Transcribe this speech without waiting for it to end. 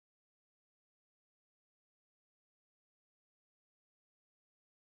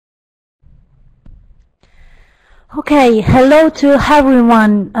Okay, hello to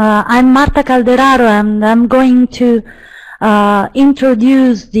everyone. I'm Marta Calderaro and I'm going to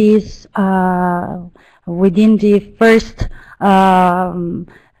introduce this within the first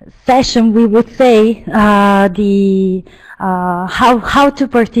session, we would say, how to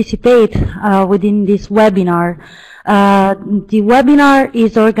participate within this webinar. The webinar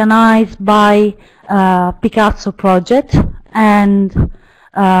is organized by PICASSO project, and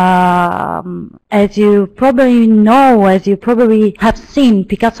as you probably know, as you probably have seen,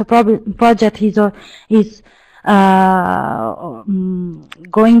 PICASSO project is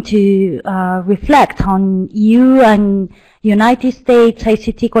going to reflect on EU and United States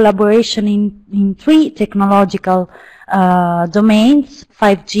ICT collaboration in three technological domains: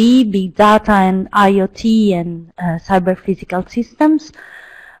 5G, big data, and IoT, and cyber physical systems.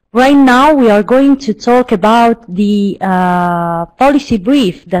 Right now we are going to talk about the policy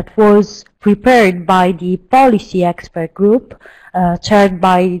brief that was prepared by the policy expert group chaired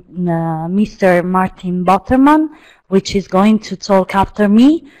by Mr. Martin Botterman, which is going to talk after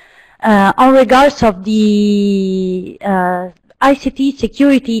me, on regards of the ICT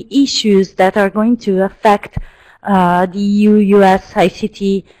security issues that are going to affect the EU-US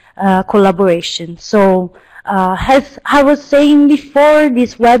ICT collaboration. So as I was saying before,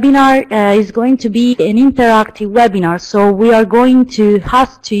 this webinar is going to be an interactive webinar, so we are going to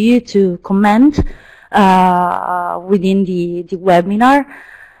ask to you to comment within the webinar.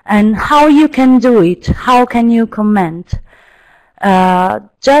 And how you can do it, how can you comment?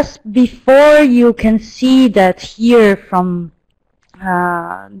 Just before, you can see that here from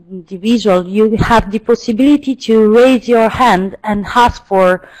the visual, you have the possibility to raise your hand and ask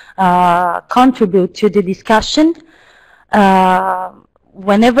for contribute to the discussion.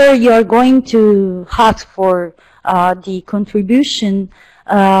 Whenever you are going to ask for the contribution,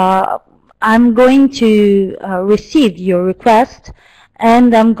 I'm going to receive your request,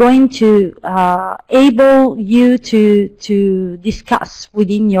 and I'm going to able you to discuss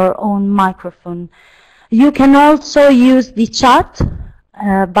within your own microphone. You can also use the chat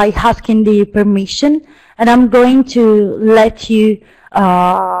by asking the permission, and I'm going to let you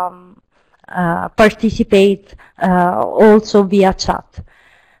participate also via chat.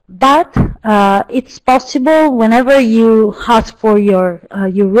 But it's possible whenever you ask for you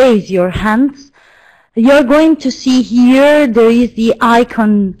raise your hands, you're going to see here there is the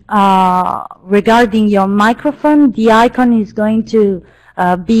icon regarding your microphone. The icon is going to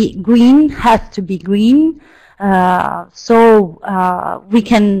be green, has to be green, so we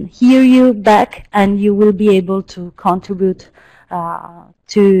can hear you back and you will be able to contribute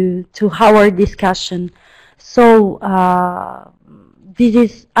to our discussion. So this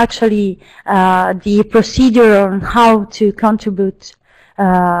is actually the procedure on how to contribute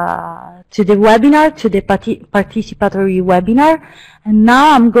to the webinar, to the participatory webinar. And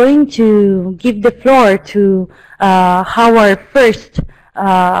now I'm going to give the floor to our first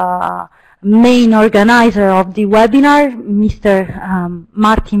main organizer of the webinar, Mr.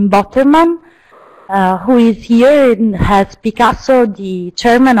 Martin Botterman, who is here as PICASSO, the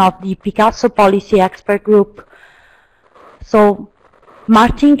chairman of the PICASSO Policy Expert Group. So,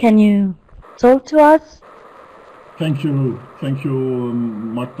 Martin, can you talk to us? Thank you,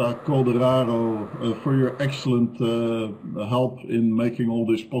 Marta Calderaro, for your excellent help in making all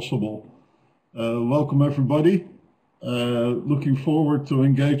this possible. Welcome, everybody. Looking forward to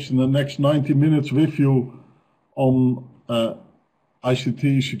engage in the next 90 minutes with you on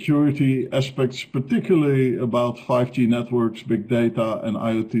ICT security aspects, particularly about 5G networks, big data, and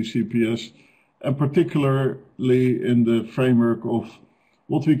IoT CPS, and particularly in the framework of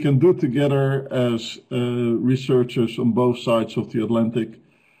what we can do together as researchers on both sides of the Atlantic.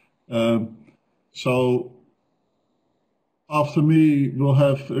 So after me, we'll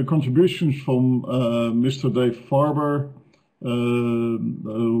have contributions from Mr. Dave Farber,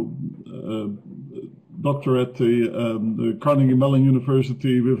 doctor at the Carnegie Mellon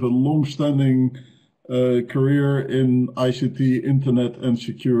University with a long-standing career in ICT, Internet, and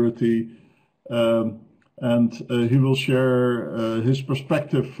security. And he will share his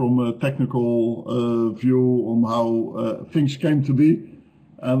perspective from a technical view on how things came to be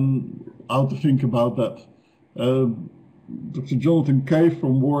and how to think about that. Dr. Jonathan Kay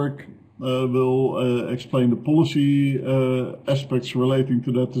from Warwick will explain the policy aspects relating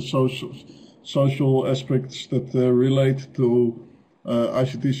to that, the social aspects that relate to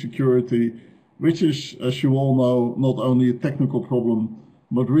ICT security, which is, as you all know, not only a technical problem,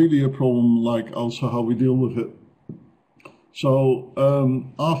 but really a problem like also how we deal with it. So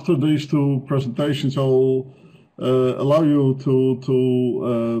after these two presentations, I'll allow you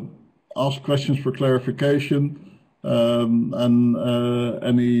to ask questions for clarification. and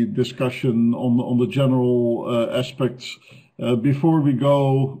any discussion on the general aspects. Before we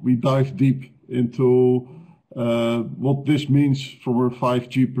dive deep into what this means from a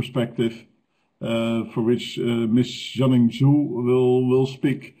 5G perspective, for which Ms. Janning Zhu will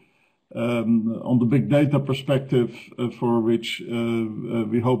speak. On the big data perspective, for which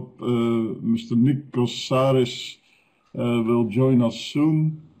we hope Mr. Nikos Saris will join us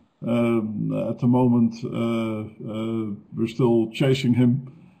soon. At the moment, we're still chasing him.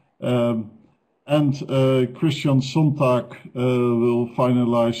 And Christian Sontag will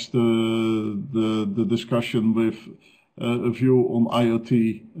finalize the discussion with a view on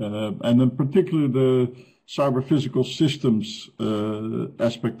IoT, and in particular the cyber-physical systems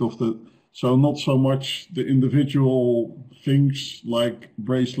aspect of the, so not so much the individual things like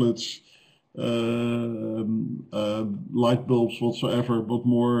bracelets, light bulbs whatsoever, but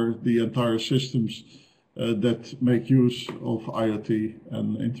more the entire systems that make use of IoT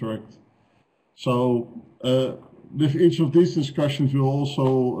and interact. So with each of these discussions we'll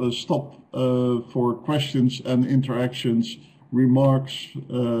also stop for questions and interactions, remarks,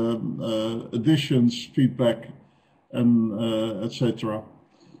 additions, feedback, and etc.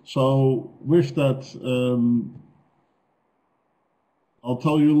 So with that, I'll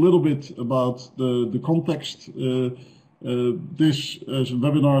tell you a little bit about the context. This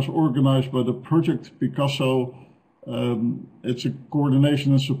webinar is organized by the project PICASSO. It's a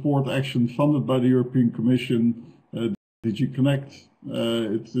coordination and support action funded by the European Commission, DG Connect.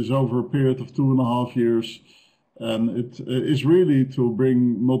 It is over a period of 2.5 years. And it is really to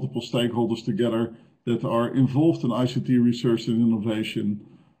bring multiple stakeholders together that are involved in ICT research and innovation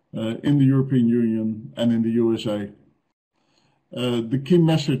in the European Union and in the USA. The key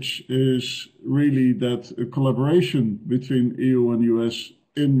message is really that a collaboration between EU and US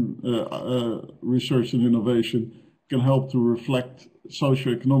in research and innovation can help to reflect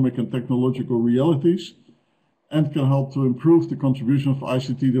socio-economic and technological realities, and can help to improve the contribution of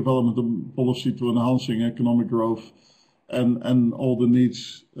ICT development and policy to enhancing economic growth and all the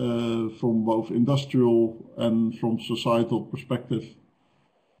needs from both industrial and from societal perspective.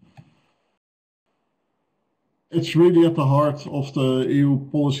 It's really at the heart of the EU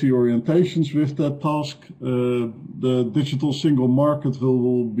policy orientations with that task. The digital single market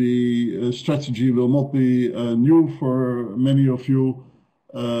strategy will not be new for many of you.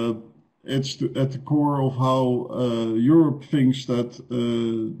 It's at the core of how Europe thinks that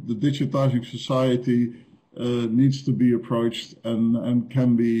the digitizing society needs to be approached and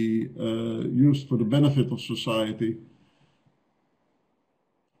can be used for the benefit of society.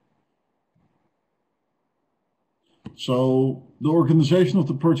 So the organization of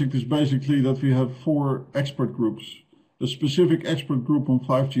the project is basically that we have 4 expert groups. A specific expert group on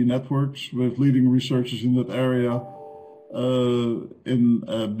 5G networks with leading researchers in that area, in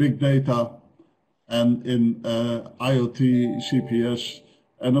big data and in IoT, CPS,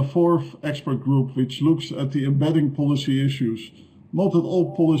 and a 4th expert group which looks at the embedding policy issues. Not at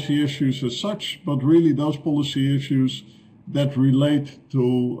all policy issues as such, but really those policy issues that relate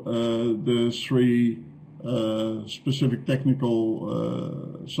to the 3 specific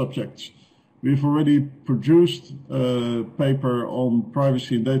technical subjects. We've already produced a paper on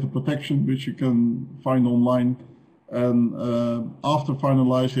privacy and data protection, which you can find online. And after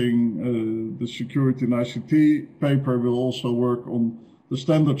finalizing the security and ICT paper, we'll also work on the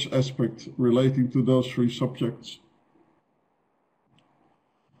standards aspect relating to those 3 subjects.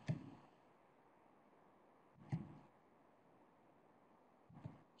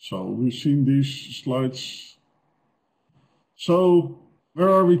 So we've seen these slides. So where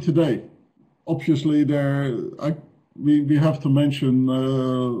are we today? Obviously, we have to mention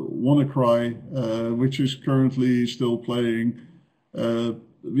WannaCry, which is currently still playing.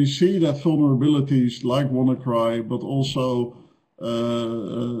 We see that vulnerabilities like WannaCry, but also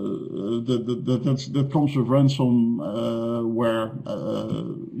that comes with ransomware,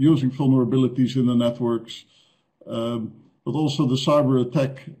 using vulnerabilities in the networks, but also the cyber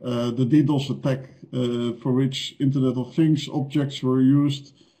attack, the DDoS attack, for which Internet of Things objects were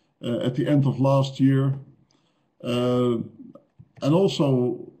used at the end of last year. And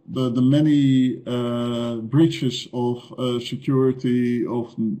also the many breaches of security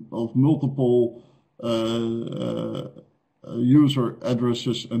of multiple user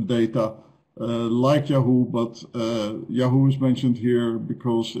addresses and data, like Yahoo, but Yahoo is mentioned here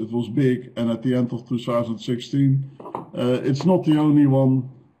because it was big and at the end of 2016. It's not the only one.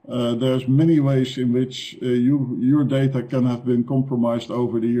 There's many ways in which your data can have been compromised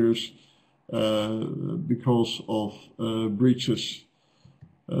over the years because of breaches.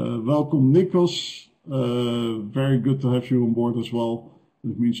 Welcome Nikos. Very good to have you on board as well.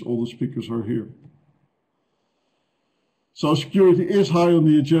 It means all the speakers are here. So security is high on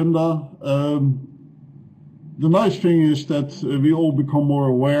the agenda. The nice thing is that we all become more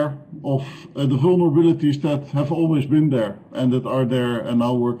aware of the vulnerabilities that have always been there and that are there and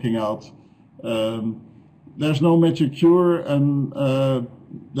now working out. There's no magic cure, and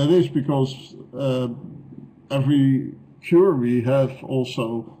that is because every cure we have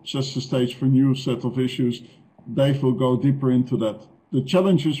also sets the stage for a new set of issues. Dave will go deeper into that. The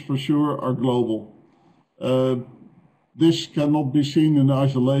challenges for sure are global. This cannot be seen in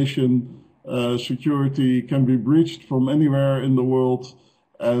isolation. Security can be breached from anywhere in the world,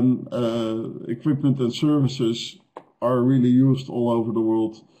 and equipment and services are really used all over the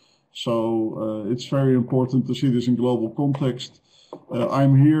world. So it's very important to see this in global context.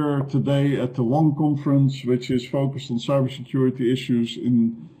 I'm here today at the ONE conference, which is focused on cybersecurity issues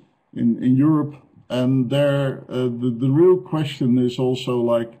in Europe. And there, the real question is also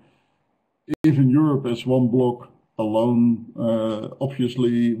like, even Europe as one bloc alone,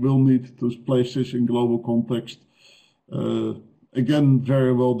 obviously will need to place this in global context. Again,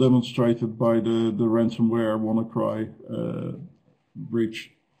 very well demonstrated by the ransomware WannaCry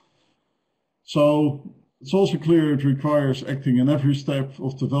breach. So it's also clear it requires acting in every step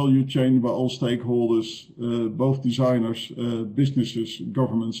of the value chain by all stakeholders, both designers, businesses,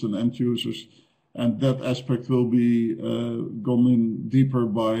 governments, and end users. And that aspect will be gone in deeper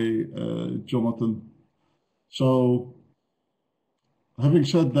by Jonathan. So, having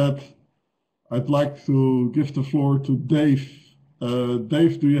said that, I'd like to give the floor to Dave.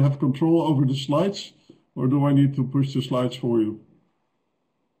 Dave, do you have control over the slides, or do I need to push the slides for you?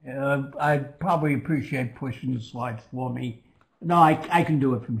 I'd probably appreciate pushing the slides for me. No, I can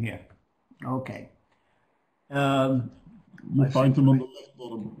do it from here. Okay. You find them on the left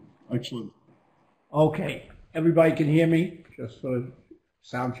bottom. Excellent. Okay. Everybody can hear me? Just for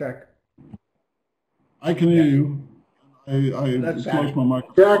sound check. I can hear you. I closed my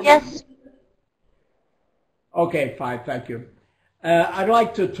microphone. Yes. Okay, fine. Thank you. I'd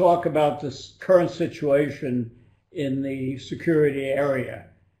like to talk about this current situation in the security area.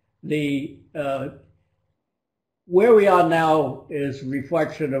 Where we are now is a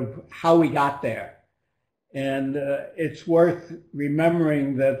reflection of how we got there. And it's worth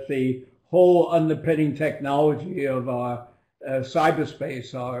remembering that the whole underpinning technology of our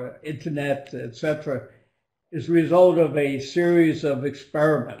cyberspace, our internet, etc., is a result of a series of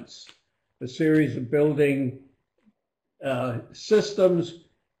experiments, a series of building systems,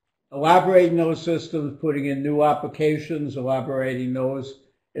 elaborating those systems, putting in new applications, elaborating those,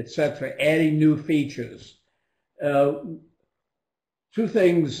 etc., adding new features. Two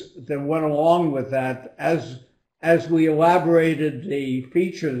things that went along with that, as we elaborated the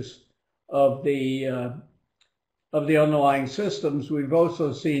features of the underlying systems, we've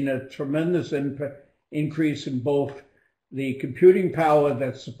also seen a tremendous increase in both the computing power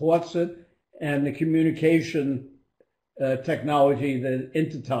that supports it and the communication technology that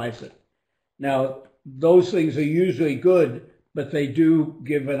interties it. Now, those things are usually good, but they do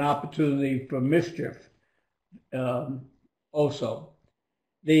give an opportunity for mischief also.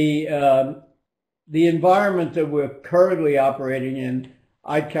 The environment that we're currently operating in,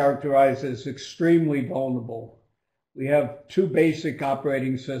 I'd characterize as extremely vulnerable. We have two basic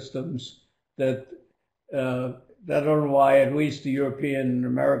operating systems that underlie at least the European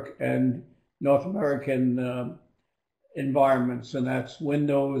and North American environments, and that's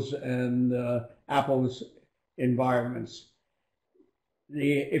Windows and Apple's environments.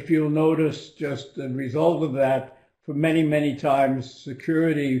 If you'll notice, just the result of that, for many, many times,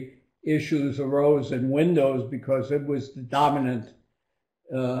 security issues arose in Windows because it was the dominant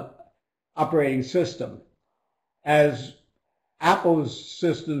operating system. As Apple's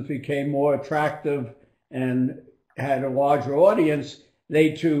systems became more attractive and had a larger audience,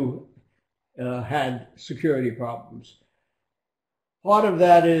 they too had security problems. Part of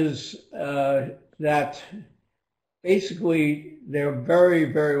that is that basically they're very,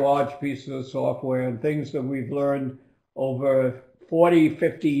 very large pieces of software, and things that we've learned over 40,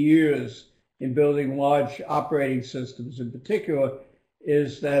 50 years in building large operating systems in particular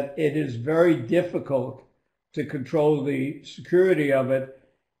is that it is very difficult to control the security of it,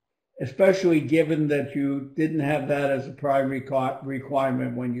 especially given that you didn't have that as a primary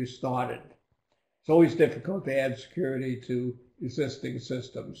requirement when you started. It's always difficult to add security to existing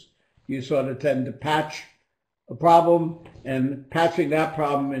systems. You sort of tend to patch a problem, and patching that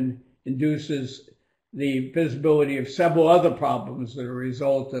problem induces the visibility of several other problems that are a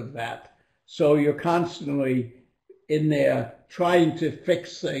result of that. So you're constantly in there trying to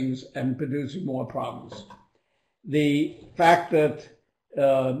fix things and producing more problems. The fact that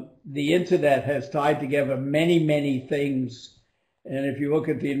the internet has tied together many, many things, and if you look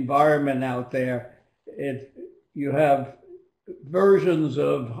at the environment out there, you have versions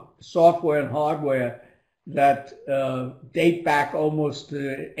of software and hardware that date back almost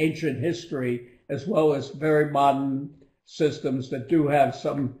to ancient history, as well as very modern systems that do have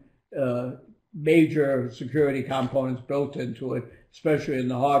some major security components built into it, especially in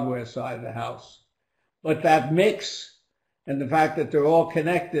the hardware side of the house. But that mix and the fact that they're all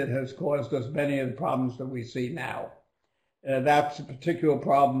connected has caused us many of the problems that we see now. That's a particular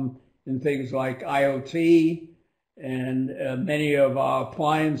problem in things like IoT and many of our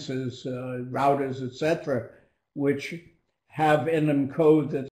appliances, routers, etc., which have in them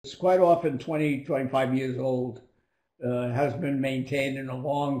code that's quite often 20, 25 years old, has been maintained in a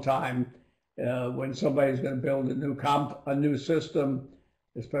long time. When somebody's going to build a new system,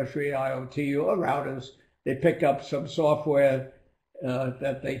 especially IoT or routers, they pick up some software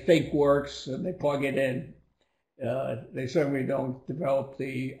that they think works and they plug it in. They certainly don't develop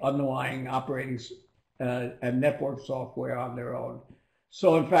the underlying operating and network software on their own.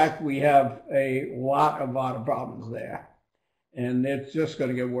 So in fact, we have a lot of problems there, and it's just going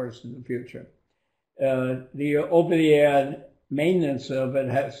to get worse in the future. The over-the-air maintenance of it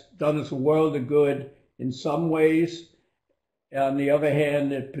has done us a world of good in some ways. On the other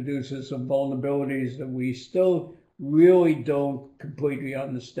hand, it produces some vulnerabilities that we still really don't completely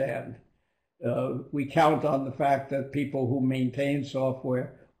understand. We count on the fact that people who maintain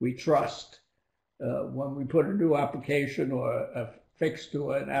software we trust. When we put a new application or a fix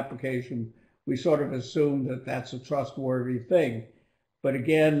to an application, we sort of assume that that's a trustworthy thing. But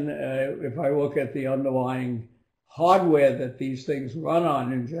again, if I look at the underlying hardware that these things run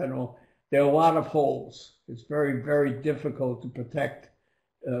on in general, there are a lot of holes. It's very, very difficult to protect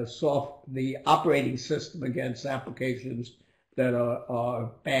the operating system against applications that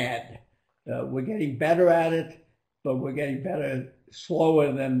are bad. We're getting better at it, but we're getting better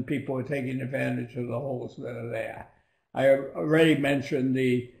slower than people are taking advantage of the holes that are there. I already mentioned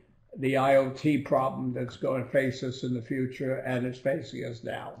the IoT problem that's going to face us in the future, and it's facing us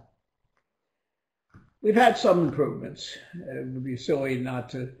now. We've had some improvements. It would be silly not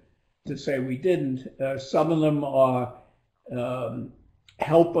to say we didn't. Some of them are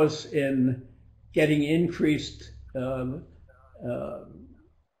help us in getting increased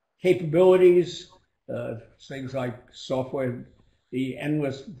capabilities, things like software. The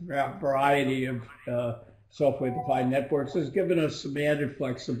endless variety of software-defined networks has given us some added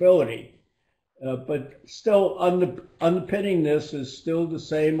flexibility. But still underpinning this is still the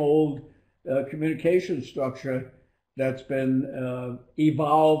same old communication structure that's been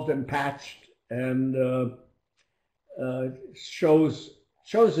evolved and patched and shows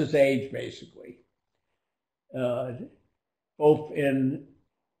its age, basically. Both in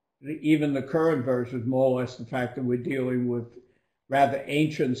even the current version, more or less the fact that we're dealing with rather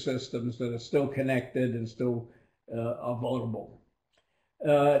ancient systems that are still connected and still are vulnerable.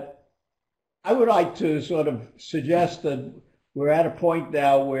 I would like to sort of suggest that we're at a point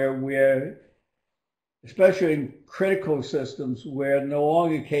now where we're, especially in critical systems, we're no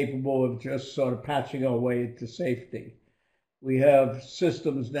longer capable of just sort of patching our way to safety. We have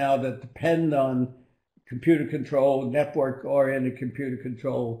systems now that depend on computer control, network-oriented computer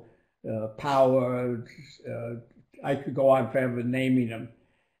control, power. I could go on forever naming them.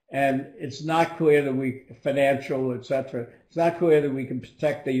 And it's not clear that financial, etc., it's not clear that we can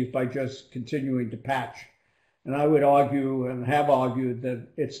protect these by just continuing to patch. And I would argue and have argued that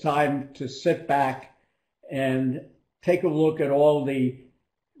it's time to sit back and take a look at all the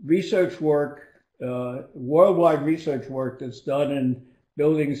research work, worldwide research work that's done in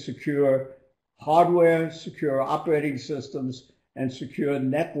building secure hardware, secure operating systems, and secure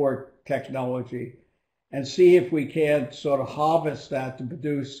network technology, and see if we can't sort of harvest that to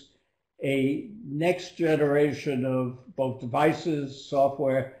produce a next generation of both devices,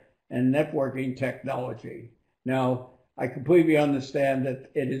 software, and networking technology. Now, I completely understand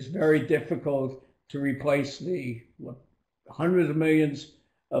that it is very difficult to replace the hundreds of millions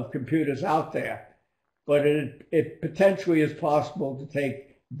of computers out there, but it potentially is possible to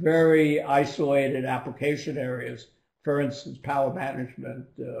take very isolated application areas, for instance, power management,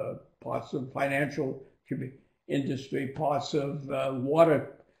 parts of financial industry, parts of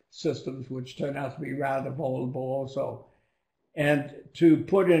water systems, which turn out to be rather vulnerable also, and to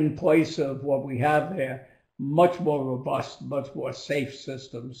put in place of what we have there much more robust, much more safe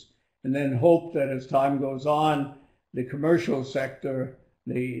systems, and then hope that as time goes on, the commercial sector,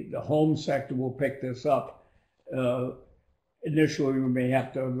 the home sector will pick this up. initially we may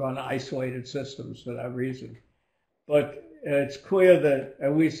have to run isolated systems for that reason. But it's clear that,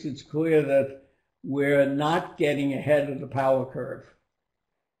 at least it's clear that we're not getting ahead of the power curve.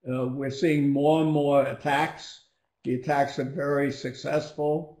 We're seeing more and more attacks. The attacks are very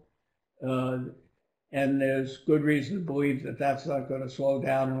successful. And there's good reason to believe that that's not going to slow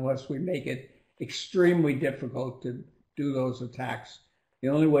down unless we make it extremely difficult to do those attacks. The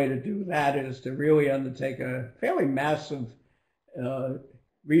only way to do that is to really undertake a fairly massive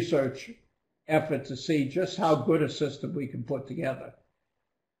research effort to see just how good a system we can put together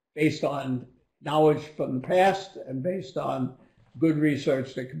based on knowledge from the past and based on good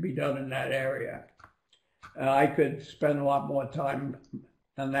research that can be done in that area. I could spend a lot more time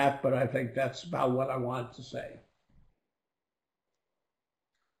on that, but I think that's about what I wanted to say.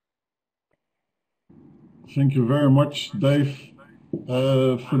 Thank you very much, Dave,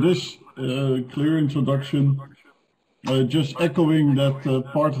 for this clear introduction. Just echoing that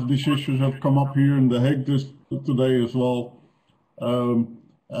part of these issues have come up here in The Hague today as well. And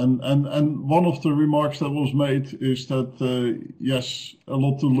one of the remarks that was made is that, yes, a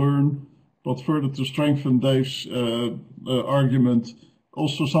lot to learn, but further to strengthen Dave's argument,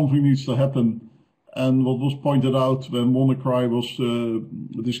 also something needs to happen. And what was pointed out when WannaCry was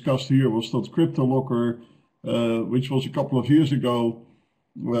discussed here was that CryptoLocker, which was a couple of years ago,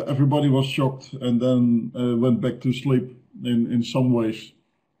 where everybody was shocked and then went back to sleep in some ways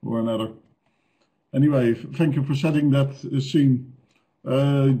or another. Anyway, thank you for setting that scene.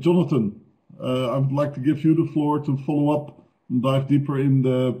 Jonathan, I would like to give you the floor to follow up and dive deeper in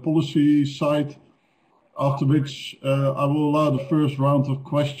the policy side, after which I will allow the first round of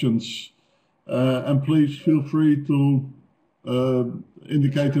questions. And please feel free to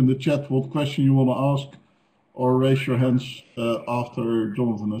indicate in the chat what question you want to ask, or raise your hands after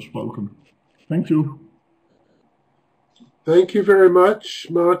Jonathan has spoken. Thank you. Thank you very much,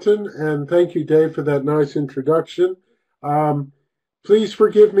 Martin, and thank you, Dave, for that nice introduction. Please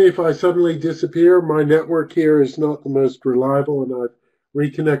forgive me if I suddenly disappear. My network here is not the most reliable, and I've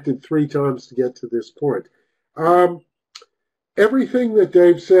reconnected 3 times to get to this point. Everything that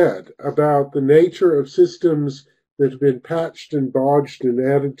Dave said about the nature of systems that have been patched and bodged and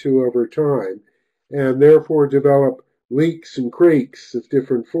added to over time, and therefore develop leaks and creaks of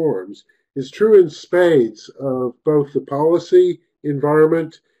different forms, is true in spades of both the policy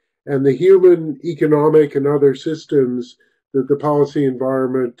environment and the human, economic, and other systems that the policy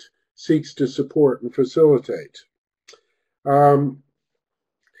environment seeks to support and facilitate.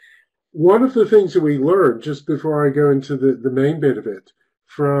 One of the things that we learned, just before I go into the main bit of it,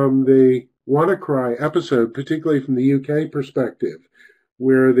 from the WannaCry episode, particularly from the UK perspective,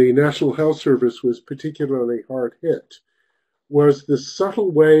 where the National Health Service was particularly hard hit, was the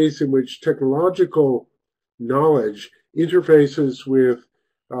subtle ways in which technological knowledge interfaces with,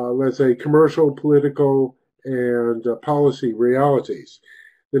 let's say, commercial, political, and policy realities.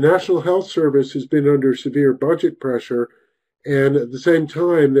 The National Health Service has been under severe budget pressure, and at the same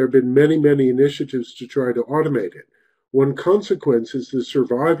time, there have been many, many initiatives to try to automate it. One consequence is the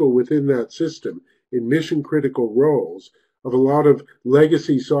survival within that system in mission-critical roles of a lot of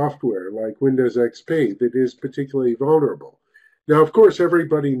legacy software like Windows XP that is particularly vulnerable. Now, of course,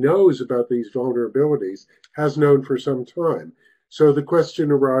 everybody knows about these vulnerabilities, has known for some time. So the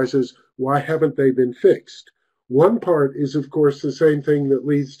question arises, why haven't they been fixed? One part is, of course, the same thing that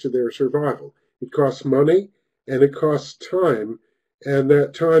leads to their survival. It costs money and it costs time, and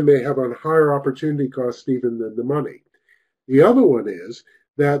that time may have a higher opportunity cost even than the money. The other one is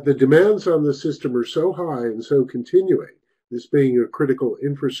that the demands on the system are so high and so continuing, this being a critical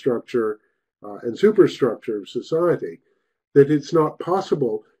infrastructure and superstructure of society, that it's not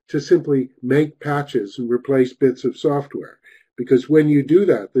possible to simply make patches and replace bits of software. Because when you do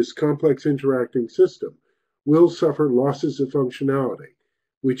that, this complex interacting system will suffer losses of functionality,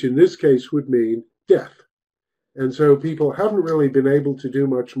 which in this case would mean death. And so people haven't really been able to do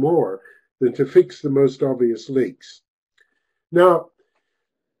much more than to fix the most obvious leaks. Now,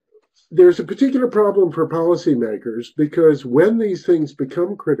 there's a particular problem for policymakers because when these things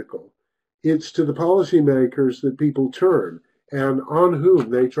become critical, it's to the policymakers that people turn and on whom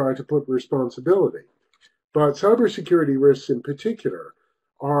they try to put responsibility. But cybersecurity risks in particular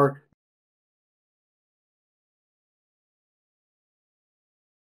are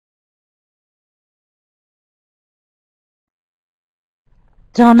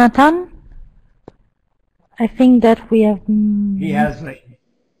Jonathan, I think that we have... He has it's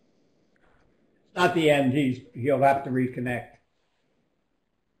not the end. He'll have to reconnect.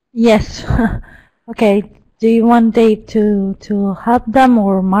 Yes. Okay. Do you want Dave to help them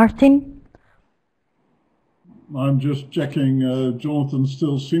or Martin? I'm just checking. Jonathan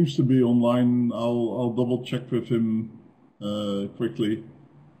still seems to be online. I'll double check with him quickly.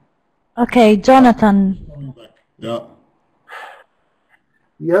 Okay, Jonathan. Coming back. Yeah.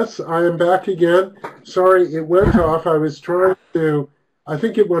 Yes, I am back again. Sorry, it went off. I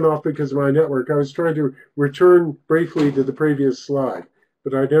think it went off because of my network. I was trying to return briefly to the previous slide,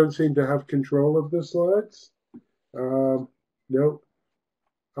 but I don't seem to have control of the slides. No.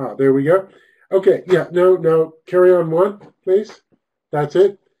 Ah, there we go. Okay, yeah, no, carry on one, please. That's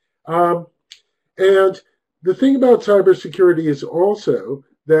it. And the thing about cybersecurity is also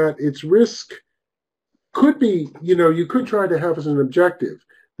that its risk could be, you could try to have as an objective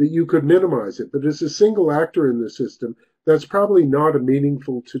that you could minimize it, but as a single actor in the system, that's probably not a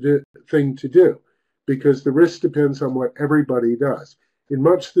meaningful thing to do, because the risk depends on what everybody does. In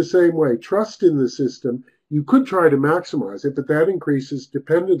much the same way, trust in the system, you could try to maximize it, but that increases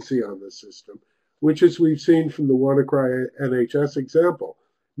dependency on the system, which, as we've seen from the WannaCry NHS example,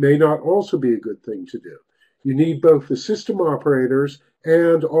 may not also be a good thing to do. You need both the system operators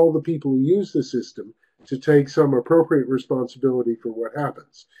and all the people who use the system to take some appropriate responsibility for what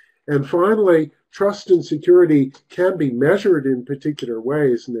happens. And finally, trust and security can be measured in particular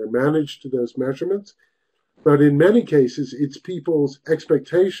ways, and they're managed to those measurements. But in many cases, it's people's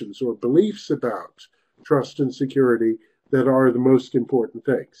expectations or beliefs about trust and security that are the most important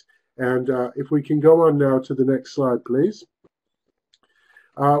things. And if we can go on now to the next slide, please.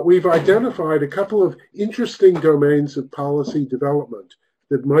 We've identified a couple of interesting domains of policy development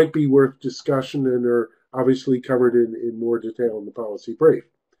that might be worth discussion and are obviously covered in more detail in the policy brief.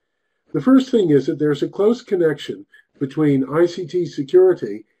 The first thing is that there's a close connection between ICT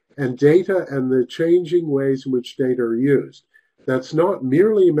security and data and the changing ways in which data are used. That's not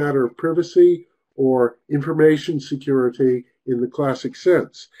merely a matter of privacy or information security in the classic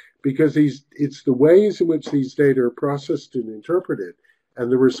sense, because it's the ways in which these data are processed and interpreted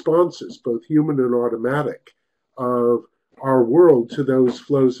and the responses, both human and automatic, of our world to those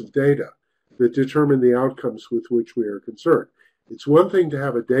flows of data that determine the outcomes with which we are concerned. It's one thing to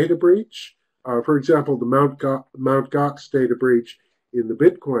have a data breach. For example, the Mt. Gox data breach in the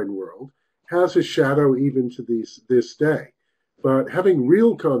Bitcoin world has a shadow even to this day. But having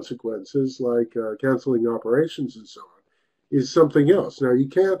real consequences like canceling operations and so on is something else. Now, you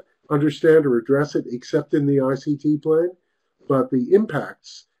can't understand or address it except in the ICT plane, but the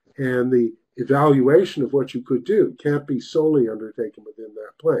impacts and the evaluation of what you could do can't be solely undertaken within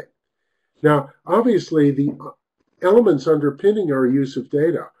that plane. Now, obviously, the elements underpinning our use of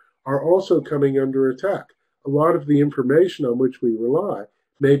data are also coming under attack. A lot of the information on which we rely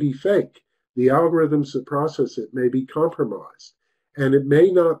may be fake. The algorithms that process it may be compromised, and it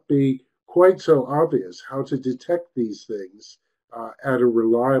may not be quite so obvious how to detect these things at a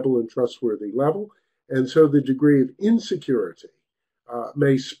reliable and trustworthy level, and so the degree of insecurity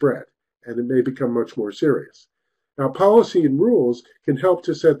may spread, and it may become much more serious. Now, policy and rules can help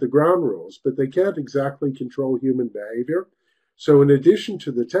to set the ground rules, but they can't exactly control human behavior. So in addition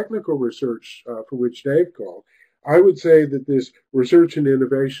to the technical research for which Dave called, I would say that this research and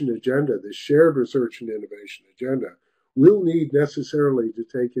innovation agenda, this shared research and innovation agenda, will need necessarily to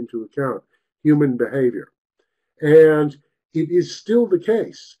take into account human behavior. And it is still the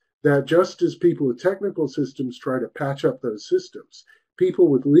case that just as people with technical systems try to patch up those systems, people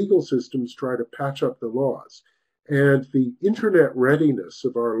with legal systems try to patch up the laws. And the internet readiness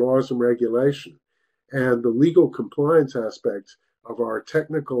of our laws and regulation and the legal compliance aspects of our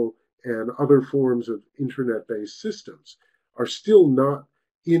technical and other forms of internet-based systems are still not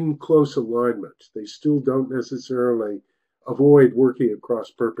in close alignment. They still don't necessarily avoid working at cross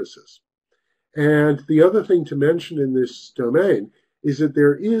purposes. And the other thing to mention in this domain is that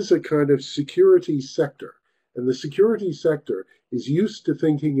there is a kind of security sector. And the security sector is used to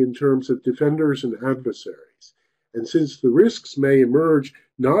thinking in terms of defenders and adversaries. And since the risks may emerge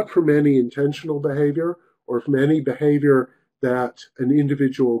not from any intentional behavior or from any behavior that an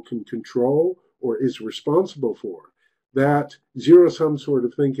individual can control or is responsible for, that zero-sum sort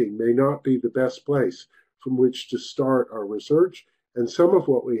of thinking may not be the best place from which to start our research, and some of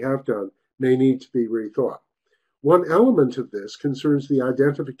what we have done may need to be rethought. One element of this concerns the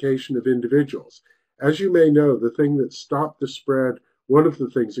identification of individuals. As you may know, the thing that stopped the spread, one of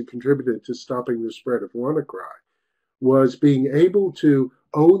the things that contributed to stopping the spread of WannaCry, was being able to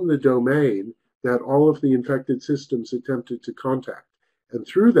own the domain that all of the infected systems attempted to contact, and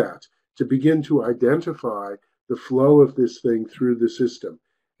through that, to begin to identify the flow of this thing through the system,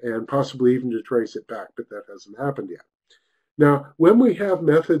 and possibly even to trace it back, but that hasn't happened yet. Now, when we have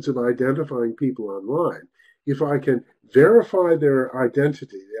methods of identifying people online, if I can verify their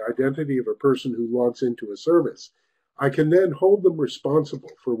identity, the identity of a person who logs into a service, I can then hold them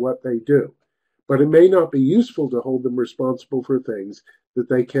responsible for what they do. But it may not be useful to hold them responsible for things that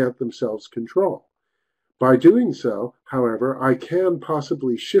they can't themselves control. By doing so, however, I can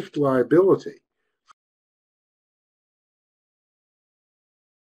possibly shift liability.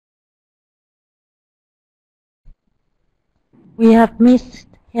 We have missed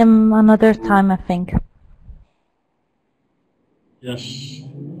him another time, I think. Yes.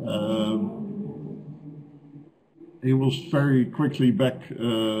 He was very quickly back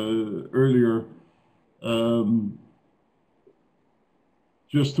earlier.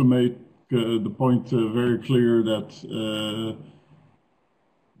 Just to make the point very clear that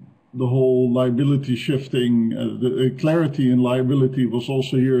the whole liability shifting, the clarity in liability was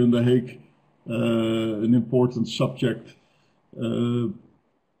also here in The Hague an important subject.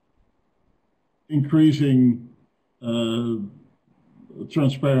 Increasing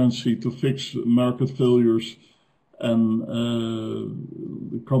transparency to fix market failures and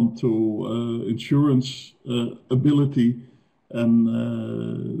come to insurance ability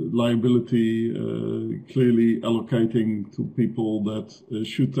and liability clearly allocating to people that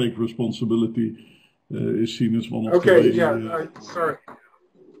should take responsibility is seen as one of the Okay, yeah,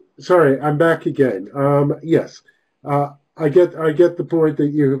 sorry, I'm back again. Yes, I get the point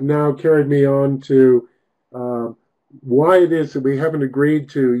that you have now carried me on to why it is that we haven't agreed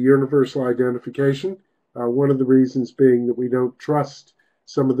to universal identification. One of the reasons being that we don't trust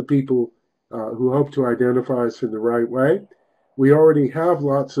some of the people who hope to identify us in the right way. We already have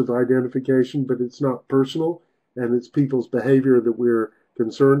lots of identification, but it's not personal, and it's people's behavior that we're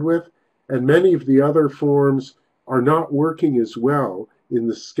concerned with. And many of the other forms are not working as well in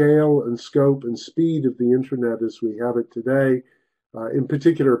the scale and scope and speed of the internet as we have it today. In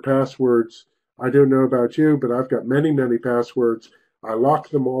particular, passwords. I don't know about you, but I've got many, many passwords. I lock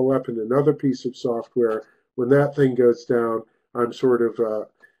them all up in another piece of software. When that thing goes down, I'm sort of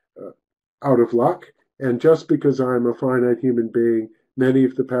out of luck. And just because I'm a finite human being, many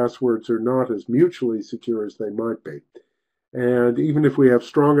of the passwords are not as mutually secure as they might be. And even if we have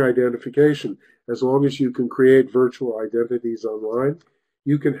strong identification, as long as you can create virtual identities online,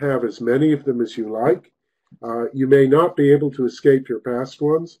 you can have as many of them as you like. You may not be able to escape your past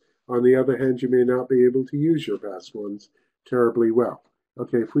ones. On the other hand, you may not be able to use your past ones terribly well.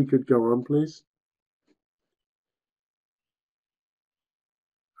 Okay, if we could go on, please.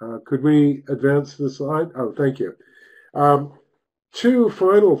 Could we advance the slide? Oh, thank you. Two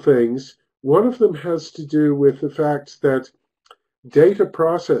final things. One of them has to do with the fact that data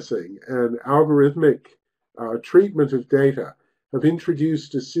processing and algorithmic treatment of data have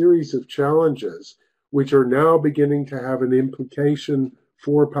introduced a series of challenges which are now beginning to have an implication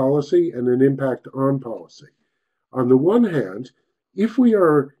for policy and an impact on policy. On the one hand, if we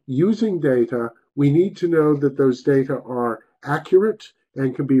are using data, we need to know that those data are accurate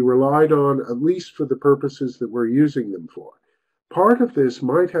and can be relied on at least for the purposes that we're using them for. Part of this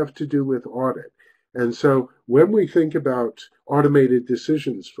might have to do with audit. And so when we think about automated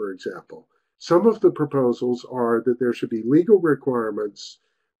decisions, for example, some of the proposals are that there should be legal requirements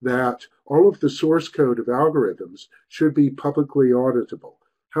that all of the source code of algorithms should be publicly auditable.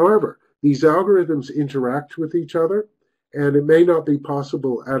 However, these algorithms interact with each other, and it may not be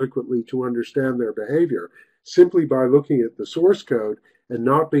possible adequately to understand their behavior simply by looking at the source code and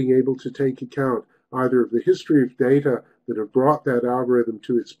not being able to take account either of the history of data that have brought that algorithm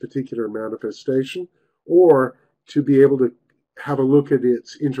to its particular manifestation, or to be able to have a look at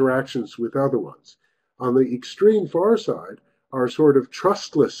its interactions with other ones. On the extreme far side are sort of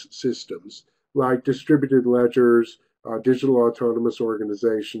trustless systems like distributed ledgers, digital autonomous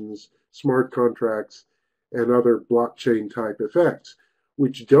organizations, smart contracts, and other blockchain type effects,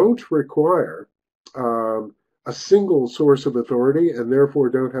 which don't require a single source of authority and therefore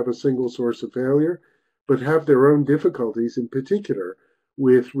don't have a single source of failure, but have their own difficulties, in particular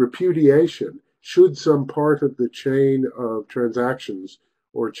with repudiation should some part of the chain of transactions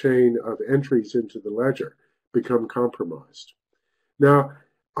or chain of entries into the ledger become compromised. Now,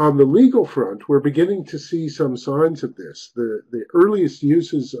 on the legal front, we're beginning to see some signs of this. The earliest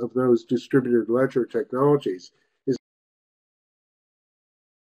uses of those distributed ledger technologies is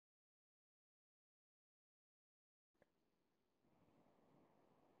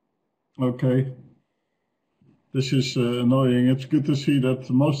Okay. This is annoying. It's good to see that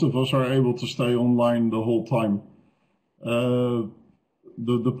most of us are able to stay online the whole time.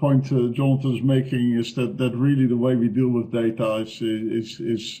 The point Jonathan is making is that really the way we deal with data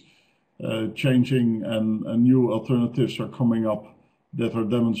is changing, and new alternatives are coming up. that are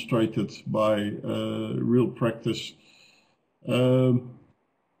demonstrated by real practice. And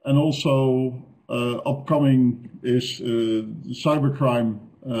also upcoming is cybercrime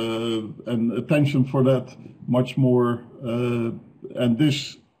and attention for that much more. And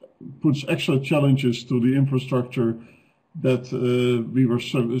this puts extra challenges to the infrastructure that we were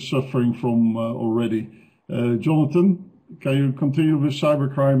suffering from already. Jonathan, can you continue with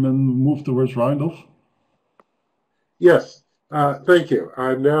cybercrime and move towards Rindolph? Yes, thank you.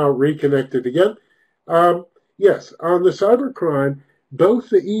 I'm now reconnected again. Yes, on the cybercrime, both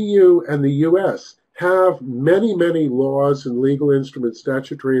the EU and the US have many, many laws and legal instruments,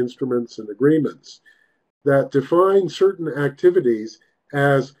 statutory instruments and agreements that define certain activities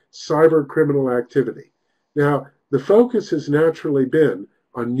as cyber criminal activity. Now, the focus has naturally been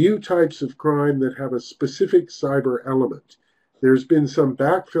on new types of crime that have a specific cyber element. There's been some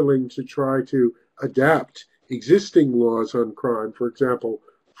backfilling to try to adapt existing laws on crime, for example,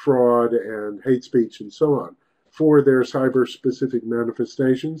 fraud and hate speech and so on, for their cyber-specific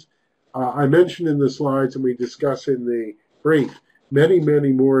manifestations. I mentioned in the slides, and we discuss in the brief, many,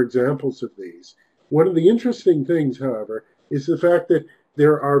 many more examples of these. One of the interesting things, however, is the fact that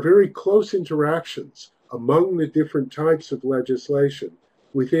there are very close interactions among the different types of legislation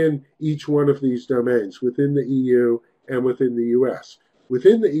within each one of these domains, within the EU and within the US.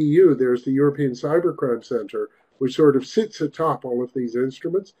 Within the EU, there's the European Cybercrime Center, which sort of sits atop all of these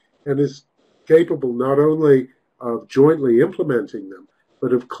instruments and is capable not only of jointly implementing them,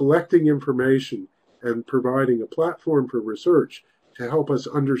 but of collecting information and providing a platform for research to help us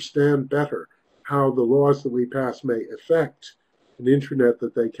understand better how the laws that we pass may affect an internet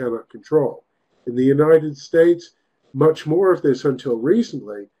that they cannot control. In the United States, much more of this until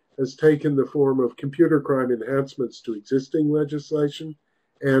recently has taken the form of computer crime enhancements to existing legislation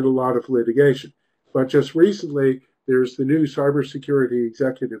and a lot of litigation. But just recently, there's the new cybersecurity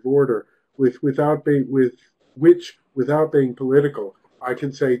executive order, which, without being political, I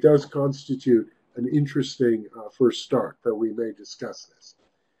can say does constitute an interesting first start, though we may discuss this.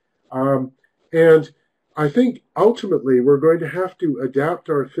 And I think ultimately we're going to have to adapt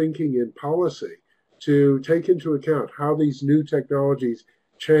our thinking in policy to take into account how these new technologies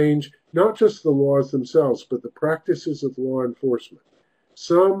change not just the laws themselves, but the practices of law enforcement.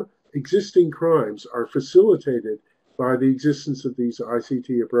 Some existing crimes are facilitated by the existence of these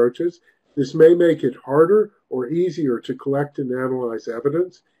ICT approaches. This may make it harder or easier to collect and analyze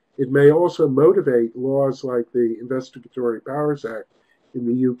evidence. It may also motivate laws like the Investigatory Powers Act in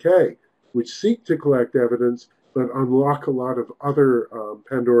the UK, which seek to collect evidence but unlock a lot of other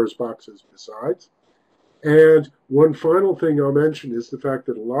Pandora's boxes besides. And one final thing I'll mention is the fact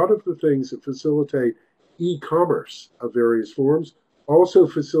that a lot of the things that facilitate e-commerce of various forms also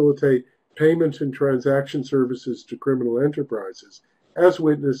facilitate payment and transaction services to criminal enterprises, as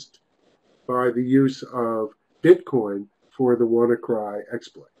witnessed by the use of Bitcoin for the WannaCry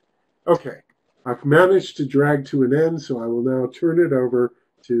exploit. Okay, I've managed to drag to an end, so I will now turn it over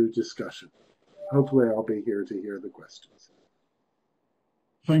to discussion. Hopefully I'll be here to hear the questions.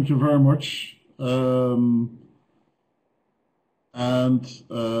 Thank you very much.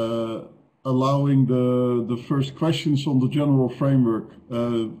 Allowing the first questions on the general framework.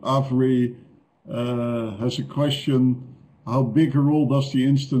 Avery has a question. How big a role does the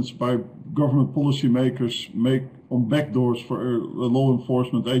instance by government policymakers make on backdoors for law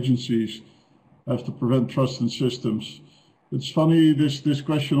enforcement agencies have to prevent trust in systems? It's funny, this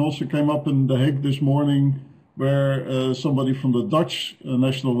question also came up in The Hague this morning, where somebody from the Dutch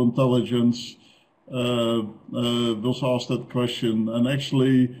National Intelligence was asked that question, and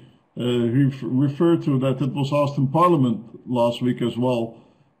actually he referred to that it was asked in Parliament last week as well,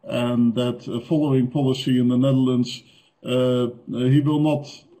 and that following policy in the Netherlands, he will not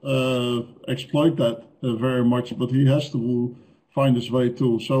exploit that very much, but he has to find his way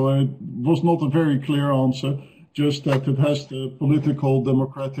too. So it was not a very clear answer, just that it has the political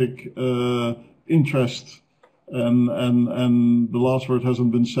democratic interest, and the last word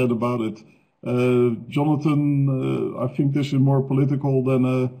hasn't been said about it. Jonathan, I think this is more political than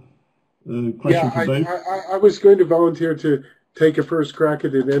a question for Dave. I was going to volunteer to take a first crack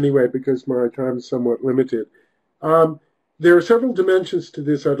at it anyway because my time is somewhat limited. There are several dimensions to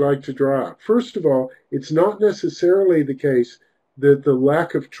this I'd like to draw out. First of all, it's not necessarily the case that the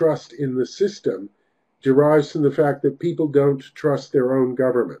lack of trust in the system derives from the fact that people don't trust their own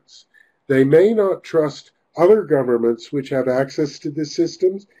governments. They may not trust other governments which have access to the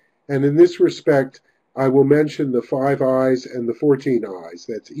systems, and in this respect, I will mention the 5 Eyes and the 14 Eyes,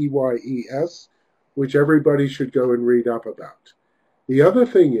 that's EYES, which everybody should go and read up about. The other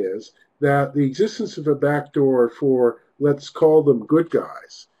thing is that the existence of a backdoor for let's call them good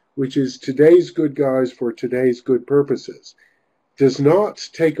guys, which is today's good guys for today's good purposes, does not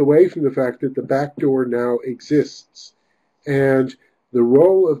take away from the fact that the backdoor now exists. And the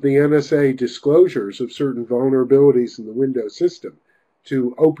role of the NSA disclosures of certain vulnerabilities in the Windows system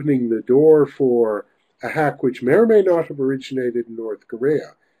to opening the door for a hack which may or may not have originated in North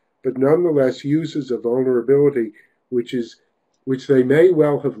Korea, but nonetheless uses a vulnerability which they may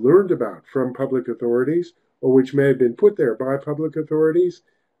well have learned about from public authorities, or which may have been put there by public authorities,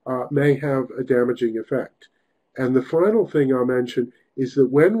 may have a damaging effect. And the final thing I'll mention is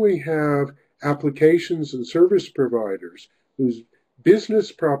that when we have applications and service providers whose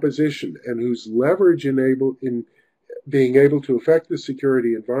business proposition and whose leverage in being able to affect the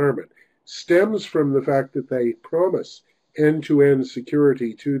security environment stems from the fact that they promise end-to-end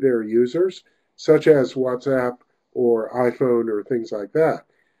security to their users, such as WhatsApp or iPhone or things like that,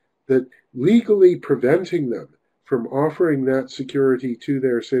 that legally preventing them from offering that security to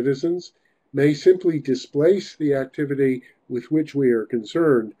their citizens may simply displace the activity with which we are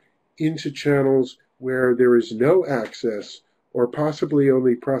concerned into channels where there is no access, or possibly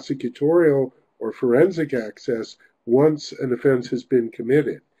only prosecutorial or forensic access once an offense has been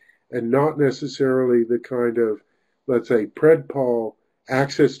committed, and not necessarily the kind of, let's say, predpol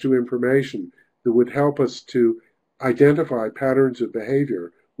access to information that would help us to identify patterns of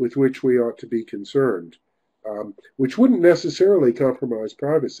behavior with which we ought to be concerned, which wouldn't necessarily compromise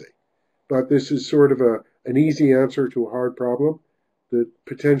privacy. But this is sort of an easy answer to a hard problem that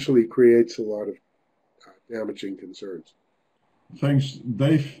potentially creates a lot of damaging concerns. Thanks.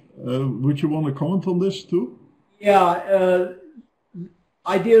 Dave, would you want to comment on this too? Yeah,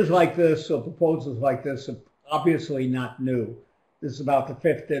 ideas like this or proposals like this are obviously not new. This is about the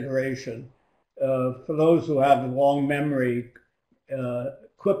 5th iteration. For those who have a long memory,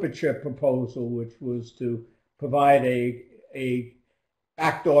 Clipperchip proposal, which was to provide a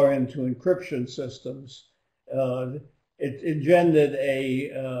backdoor into encryption systems, it engendered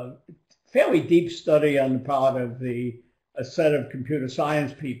a fairly deep study on the part of a set of computer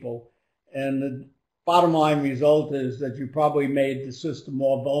science people, and the bottom line result is that you probably made the system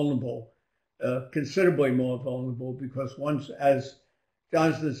more vulnerable, considerably more vulnerable, because once, as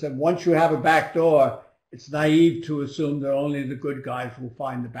Jonathan said, once you have a backdoor, it's naive to assume that only the good guys will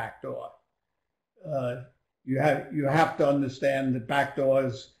find the backdoor. You have to understand that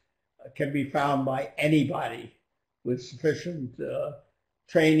backdoors can be found by anybody with sufficient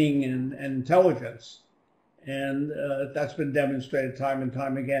training and intelligence. And that's been demonstrated time and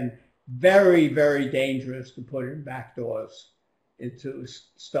time again. Very, very dangerous to put in backdoors into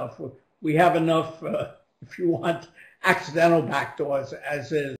stuff. We have enough, if you want, accidental backdoors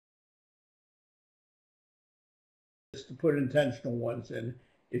as is. To put intentional ones in,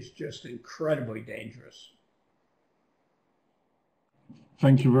 it's just incredibly dangerous.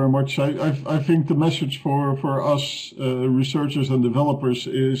 Thank you very much. I think the message for us researchers and developers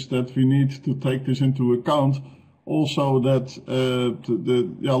is that we need to take this into account. Also that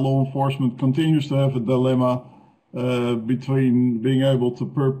law enforcement continues to have a dilemma between being able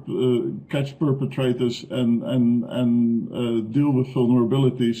to catch perpetrators and deal with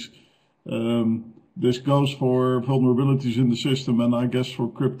vulnerabilities. This goes for vulnerabilities in the system, and I guess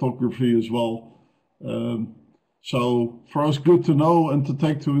for cryptography as well. So for us, good to know and to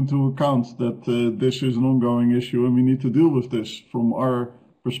take into account that this is an ongoing issue, and we need to deal with this from our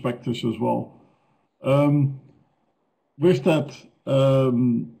perspectives as well. With that,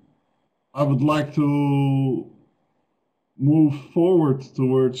 I would like to move forward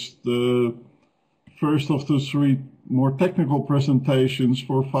towards the first of the 3 more technical presentations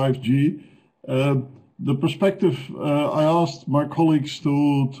for 5G. The perspective I asked my colleagues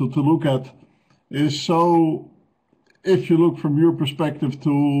to look at is, so if you look from your perspective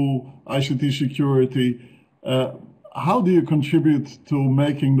to ICT security, how do you contribute to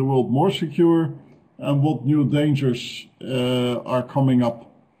making the world more secure, and what new dangers are coming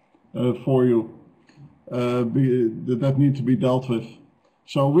up for you that need to be dealt with?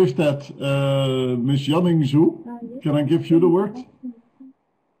 So with that, Ms. Yanning Zhu, can I give you the word?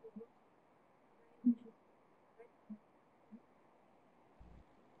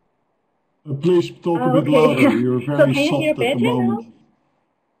 Please talk a bit louder. You're very soft at the moment.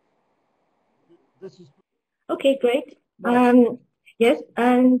 Okay, great. Yes,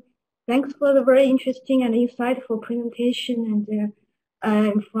 and thanks for the very interesting and insightful presentation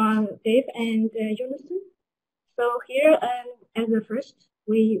and from Dave and Jonathan. So here, as the first,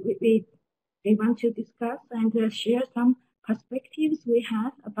 we want to discuss and share some perspectives we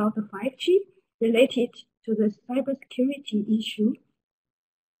have about the 5G related to the cybersecurity issue.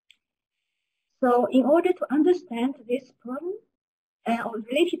 So in order to understand this problem or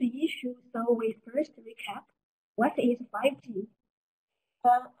related issue, so we first recap what is 5G.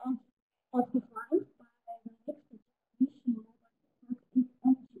 As defined by the next definition of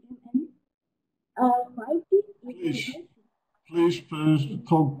MGMN, 5G is Please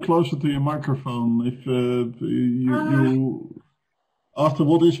talk closer to your microphone. If you after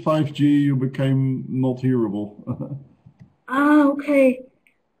what is 5G, you became not hearable. Okay.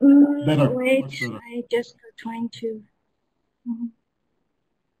 Better. Wait, Much better. I just trying to.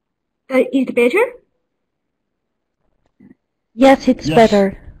 Is it better? Yes, it's Yes.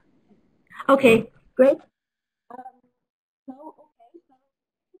 better. Okay, great. So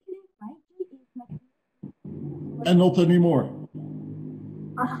basically 5G is not. And not anymore.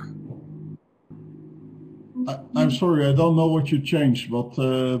 I'm sorry, I don't know what you changed, but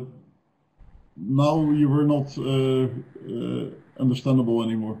now you were not understandable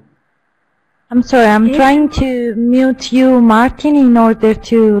anymore. I'm sorry, I'm trying to mute you, Martin, in order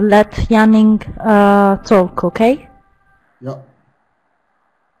to let Yanning talk, okay? Yeah.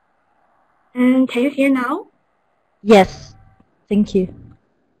 And can you hear now? Yes, thank you.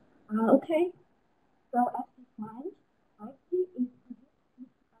 Okay. So as defined, 5G is.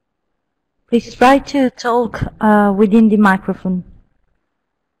 Please try to talk within the microphone.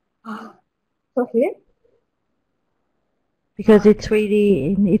 So here? Because it's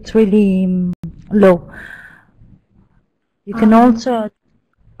really low. You can also,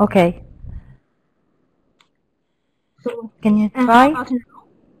 okay. So Can you how try? about now?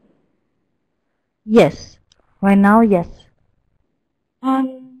 Yes. Right now, yes. Wait a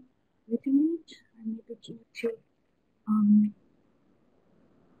minute. I need to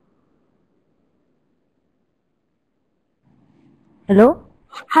Hello?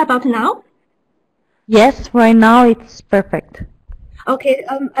 How about now? Yes, right now it's perfect. Okay,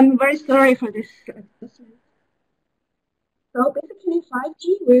 I'm very sorry for this. So basically,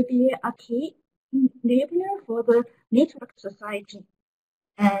 5G will be a key enabler for the network society,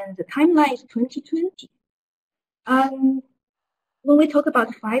 and the timeline is 2020. When we talk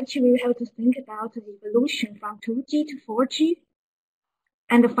about 5G, we have to think about the evolution from 2G to 4G,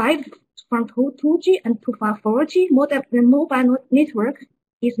 and from 2G and to 4G. The mobile network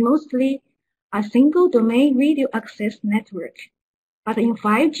is mostly a single domain radio access network. But in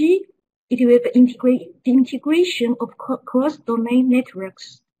 5G, it will be the integration of cross-domain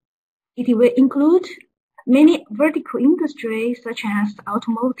networks. It will include many vertical industries such as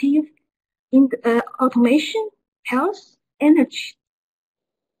automotive, automation, health, energy.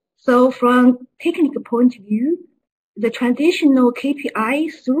 So from technical point of view, the traditional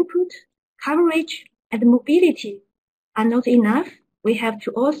KPIs, throughput, coverage, and mobility are not enough. We have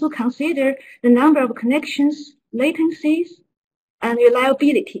to also consider the number of connections, latencies, and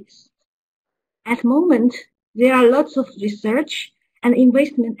reliabilities. At the moment, there are lots of research and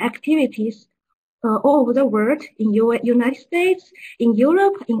investment activities all over the world, in United States, in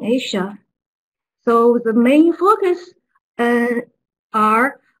Europe, in Asia. So the main focus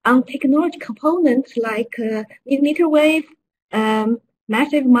are on technology components like millimeter wave,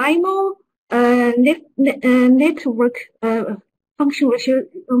 massive MIMO, network function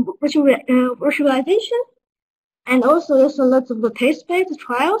virtualization. And also, there's a lot of the test-based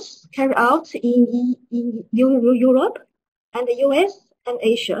trials carried out in Europe and the US and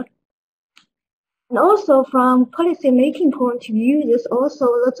Asia. And also, from policy-making point of view, there's also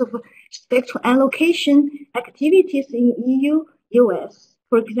lots of spectrum allocation activities in EU, US.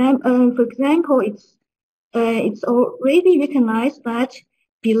 For example, it's already recognized that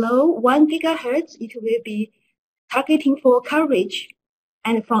below 1 gigahertz, it will be targeting for coverage,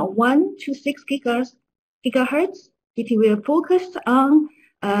 and from 1 to 6 gigahertz, it will focus on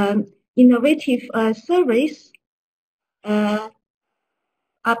innovative service.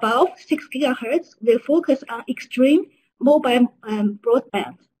 Above 6 gigahertz will focus on extreme mobile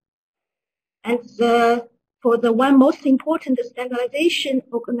broadband. And for the one most important standardization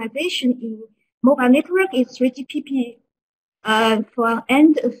organization in mobile network is 3GPP. For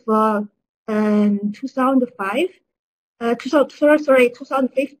end of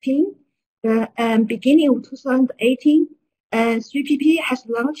 2015, beginning of 2018, 3GPP has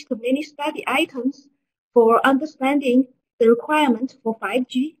launched many study items for understanding the requirement for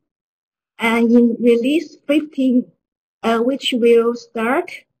 5G. And in release 15, which will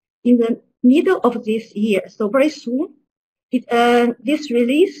start in the middle of this year, so very soon, this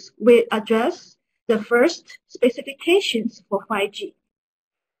release will address the first specifications for 5G.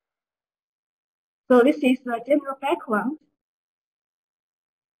 So this is the general background.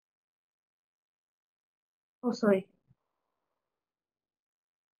 Oh, sorry.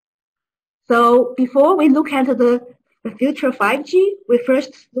 So before we look at the future 5G, we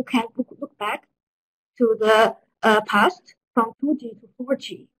first look back to the past from 2G to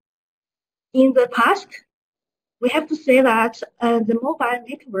 4G. In the past, we have to say that the mobile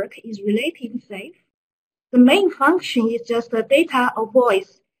network is relatively safe. The main function is just the data or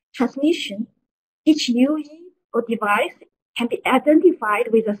voice transmission. Each UE or device can be identified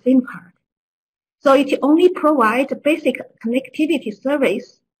with a SIM card. So it only provides basic connectivity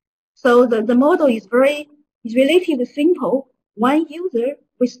service. So the model is relatively simple. One user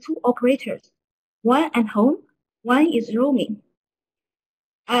with two operators, one at home, one is roaming.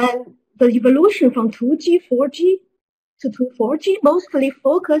 And the evolution from 2G, 4G to 4G mostly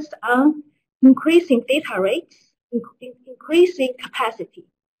focused on increasing data rates, increasing capacity,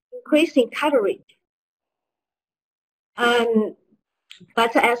 increasing coverage.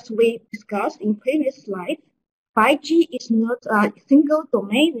 But as we discussed in previous slides, 5G is not a single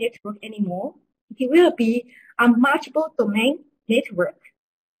domain network anymore. It will be a multiple domain network.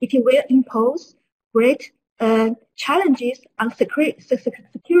 It will impose great challenges on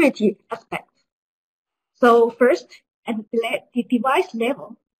security aspects. So first, at the device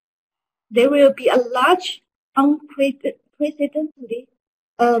level, there will be a large, unprecedented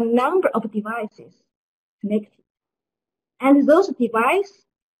number of devices connected. And those devices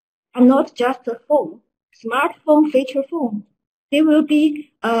are not just a phone, smartphone, feature phone. There will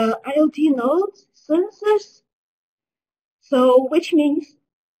be IoT nodes, sensors. So which means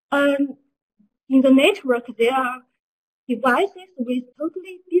in the network, there are devices with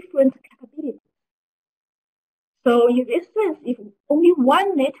totally different capabilities. So in this sense, if only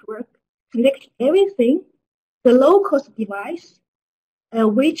one network connects everything, the low-cost device,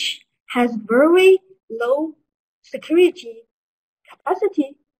 which has very low security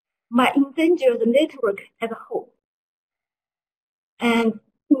capacity, might endanger the network as a whole. And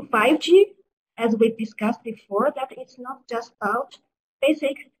in 5G, as we discussed before, that it's not just about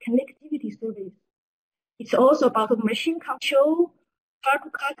basic connectivity service. It's also about machine control,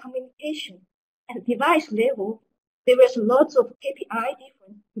 car-to-car communication. At the device level, there is lots of KPI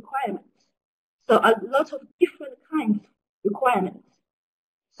different requirements. So a lot of different kinds of requirements.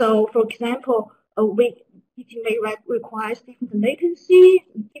 So for example, it may require different latency,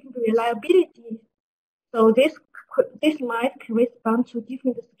 different reliability. So this might correspond to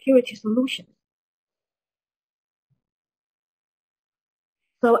different security solutions.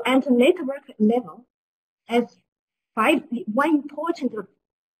 So at the network level, one important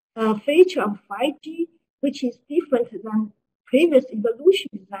feature of 5G, which is different than previous evolution,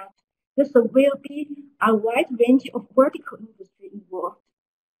 is that there will be a wide range of vertical industry involved.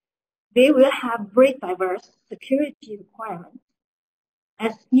 They will have very diverse security requirements,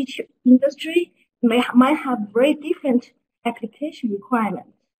 as each industry might have very different application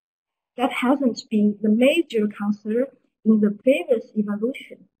requirements. That hasn't been the major concern in the previous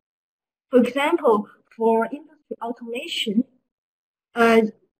evolution. For example, for industry automation,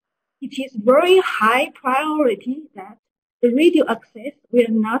 it is very high priority that the radio access will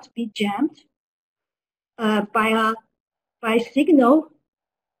not be jammed by signal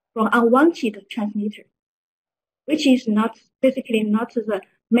from unwanted transmitter, which is basically not the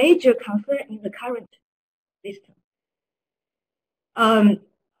major concern in the current system.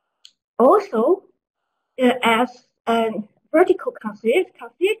 Also, as vertical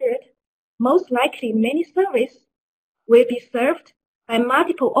considered, most likely many services will be served by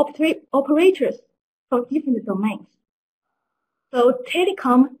multiple operators from different domains. So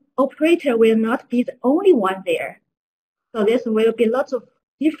telecom operator will not be the only one there. So there will be lots of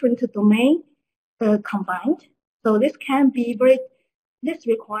different domains combined. So this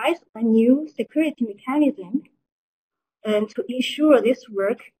requires a new security mechanism to ensure this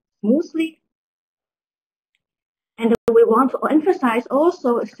works smoothly. And we want to emphasize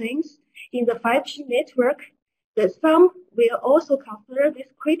also things in the 5G network that some will also consider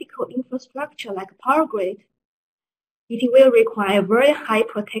this critical infrastructure like power grid. It will require very high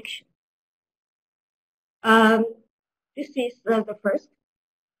protection. This is the first.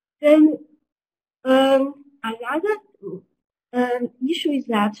 Then another issue is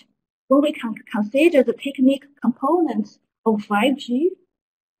that when we can consider the technical components of 5G,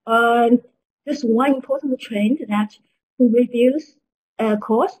 there's one important trend that to reduce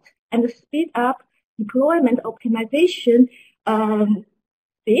cost and speed up deployment optimization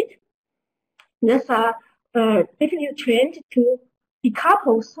speed. There's a definitely a trend to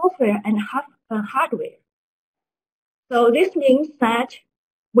decouple software and hardware. So this means that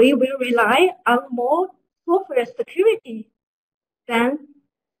we will rely on more software security than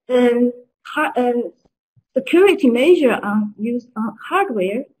security measure used on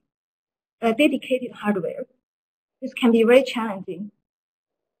hardware. dedicated hardware. This can be very challenging.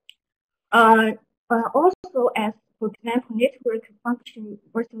 Also, as for example, network function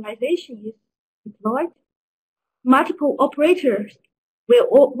virtualization is deployed, multiple operators will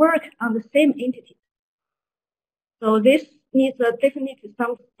all work on the same entity. So this needs definitely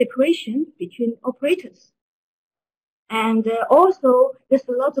some separation between operators. And also, there's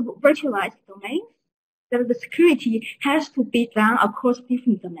a lot of virtualized domains that the security has to be done across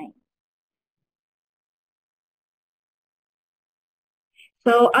different domains.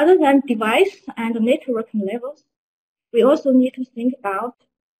 So other than device and networking levels, we also need to think about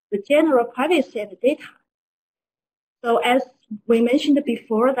the general privacy of the data. So as we mentioned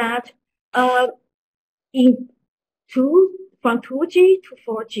before that from 2G to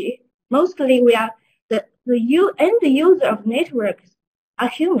 4G, mostly we are the end user of networks are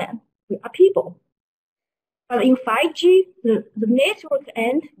human, we are people. But in 5G, the network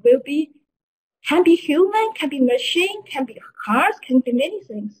end can be human, can be machine, can be cars, can be many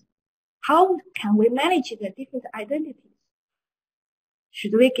things. How can we manage the different identities?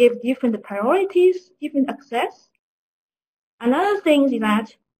 Should we give different priorities, different access? Another thing is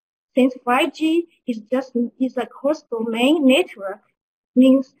that since 5G is a cross-domain network,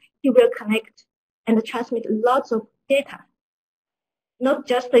 means it will connect and transmit lots of data. Not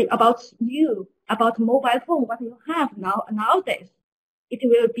just about you, about mobile phone, what you have nowadays. It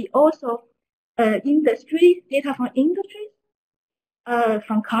will be also industry, data from industry,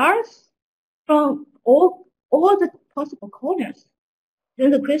 from cars, from all the possible corners.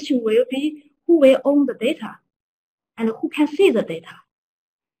 Then the question will be, who will own the data and who can see the data?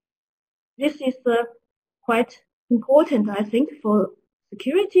 This is quite important, I think, for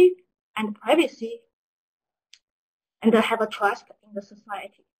security and privacy and have a trust in the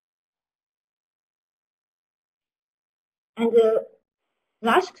society. And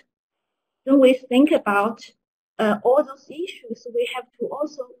last, when we think about all those issues, we have to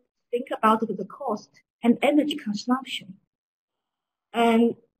also think about the cost and energy consumption.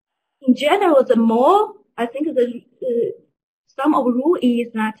 And in general, the more, I think the sum of rule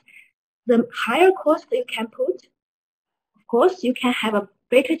is that the higher cost you can put, of course, you can have a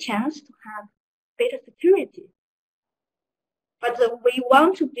better chance to have better security. But we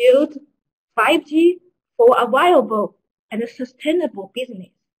want to build 5G for a viable and a sustainable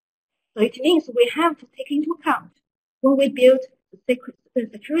business. So it means we have to take into account when we build the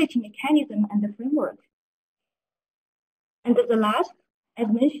security mechanism and the framework. And the last, as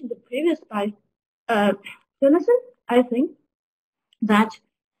mentioned previous by Jonathan, I think that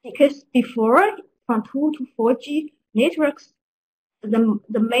because before from 2 to 4G networks, the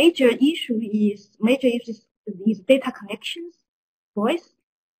major issue is data connections, voice.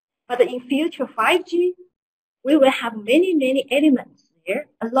 But in future 5G, we will have many elements there,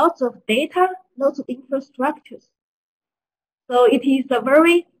 a lot of data, lots of infrastructures. So it is a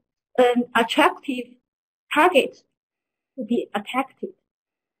very attractive target to be attacked.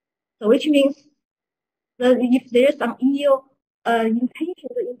 So which means that if there's some ill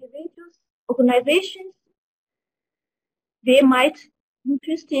intentioned individuals, organizations, they might be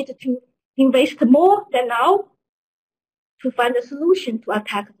interested to invest more than now to find a solution to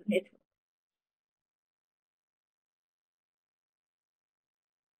attack the network.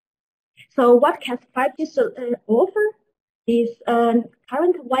 So what can 5G offer is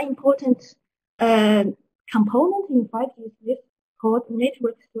current one important component in 5G is this called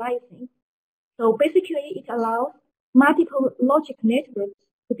network slicing. So basically it allows multiple logic networks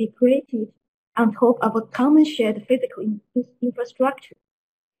to be created on top of a common shared physical infrastructure.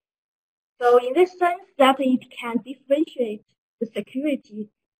 So in this sense that it can differentiate the security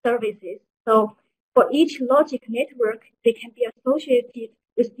services. So for each logic network, they can be associated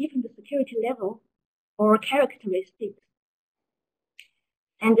with different security level or characteristics.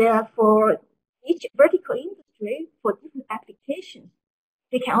 And for each vertical industry, for different applications,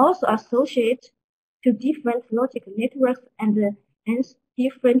 they can also associate to different logic networks and hence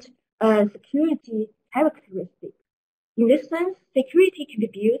different security characteristics. In this sense, security can be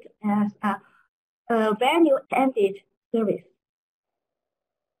built as a value-added service.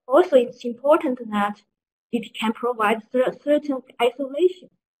 Also, it's important that it can provide certain isolation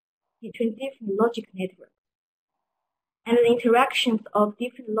between different logic networks. And the interactions of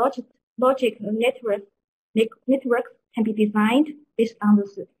different logic networks can be designed based on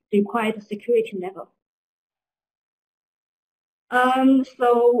the required security level.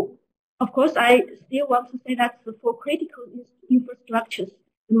 So, of course, I still want to say that for critical infrastructures,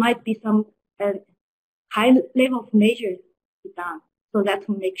 there might be some high level of measures to be done, so that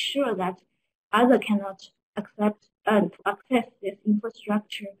to make sure that others cannot accept to access this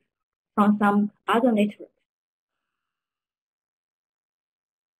infrastructure from some other network.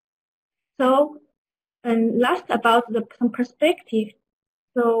 So, and last about some perspective.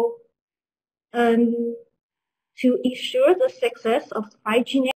 So, to ensure the success of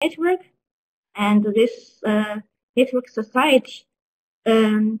 5G network and this network society,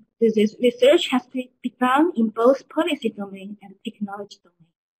 this research has to be done in both policy domain and technology domain.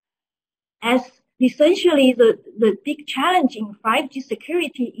 As essentially the big challenge in 5G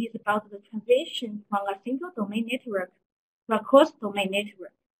security is about the transition from a single domain network to a cross-domain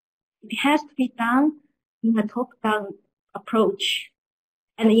network. It has to be done in a top-down approach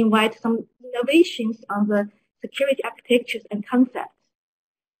and invite some innovations on the security architectures and concepts.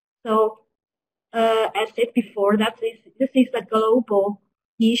 So, as said before, this is a global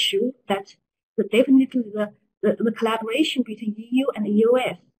issue that definitely the collaboration between EU and the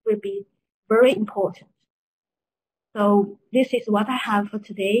US will be very important. So this is what I have for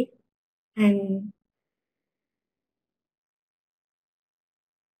today. And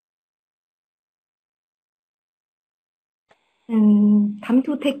come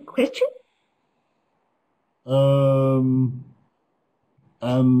to take question.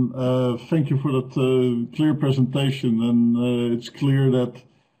 Thank you for that clear presentation. And it's clear that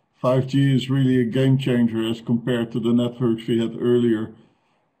 5G is really a game changer as compared to the networks we had earlier.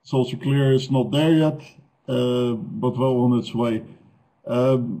 It's also clear it's not there yet, but well on its way.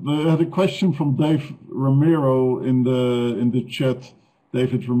 I had a question from Dave Ramiro in the chat.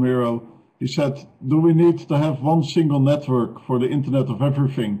 David Ramiro. He said, "Do we need to have one single network for the Internet of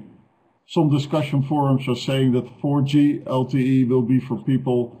Everything? Some discussion forums are saying that 4G LTE will be for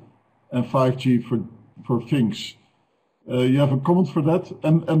people and 5G for things." You have a comment for that?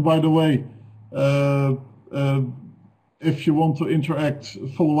 And by the way, if you want to interact,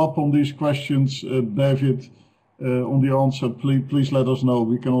 follow up on these questions, David, on the answer, please let us know.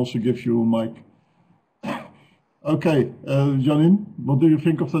 We can also give you a mic. Okay, Janine, what do you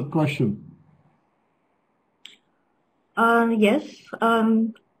think of that question? Yes,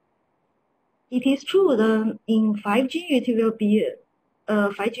 it is true that in 5G it will be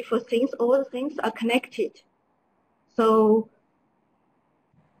 5G for things. All the things are connected. So,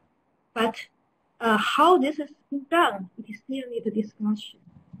 but how this is done, it still needs a discussion.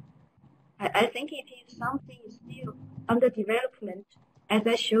 I think it is something still under development, as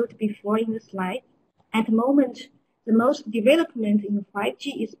I showed before in the slide. At the moment, the most development in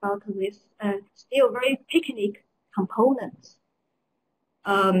 5G is about this still very technical components.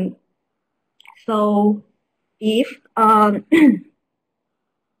 So if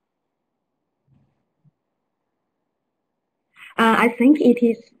I think it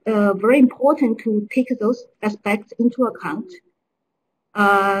is very important to take those aspects into account.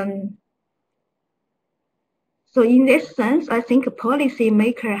 So in this sense, I think a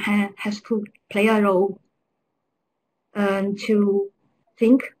policymaker has to play a role to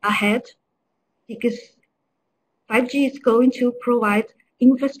think ahead, because 5G is going to provide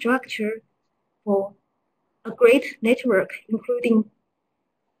infrastructure for a great network, including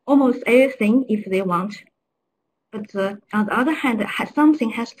almost everything if they want. But on the other hand, something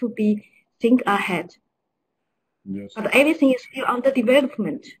has to be think ahead. Yes. But everything is still under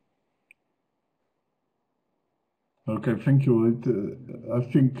development. Okay, thank you. I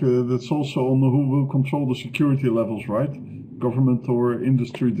think that's also on who will control the security levels, right? Government or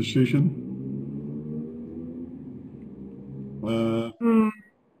industry decision.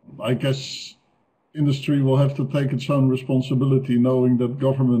 I guess industry will have to take its own responsibility, knowing that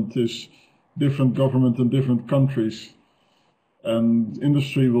government is different government in different countries, and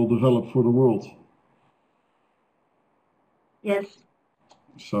industry will develop for the world. Yes.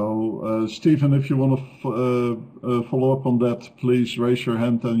 So, Stephen, if you want to follow up on that, please raise your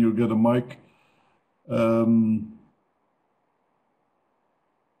hand and you'll get a mic.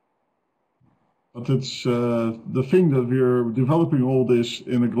 But it's the thing that we're developing all this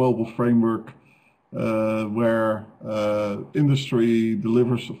in a global framework where industry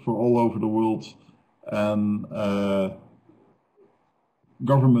delivers for all over the world, and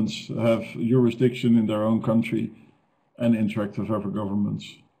governments have jurisdiction in their own country and interact with other governments.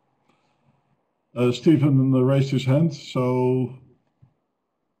 Stephen raised his hand, so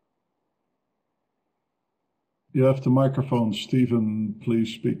you have the microphone. Stephen,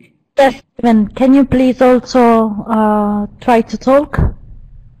 please speak. Yes, Stephen, can you please also try to talk?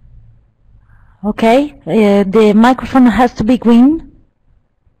 Okay, the microphone has to be green.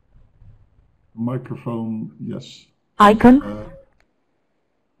 Microphone, yes. Icon?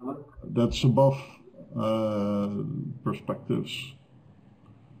 That's above perspectives.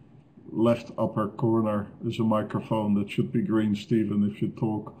 Left upper corner is a microphone that should be green, Stephen, if you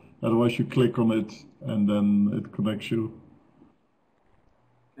talk. Otherwise, you click on it and then it connects you.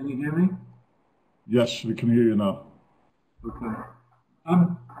 Can you hear me? Yes, we can hear you now. Okay.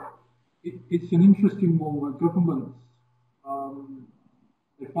 It's an interesting one where governments,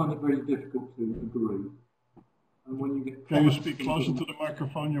 they find it very difficult to agree. And when you get Can you speak closer to the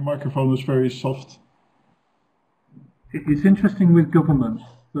microphone? Your microphone is very soft. It's interesting with governments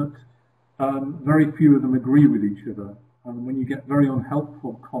that very few of them agree with each other. And when you get very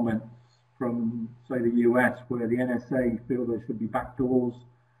unhelpful comments from, say, the US, where the NSA feel there should be backdoors,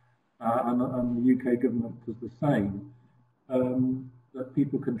 and the UK government does the same, that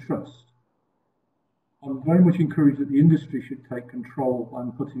people can trust. I'm very much encouraged that the industry should take control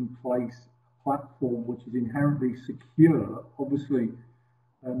and put in place a platform which is inherently secure. Obviously,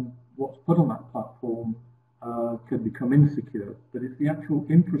 what's put on that platform can become insecure, but if the actual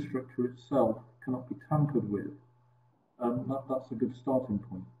infrastructure itself cannot be tampered with, that's a good starting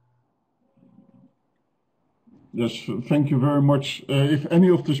point. Yes, thank you very much. If any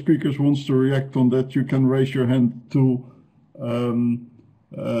of the speakers wants to react on that, you can raise your hand too.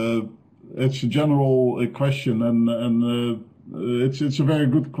 It's a general question, and it's a very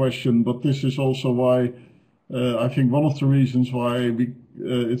good question. But this is also why I think one of the reasons why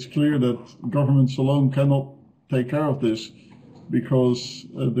it's clear that governments alone cannot take care of this, because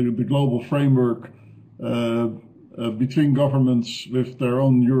the global framework between governments with their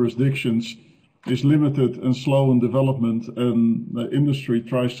own jurisdictions is limited and slow in development, and the industry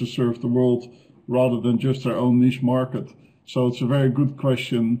tries to serve the world rather than just their own niche market. So it's a very good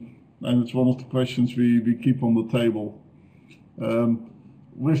question, and it's one of the questions we keep on the table.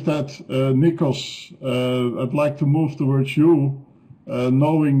 With that, Nikos, I'd like to move towards you,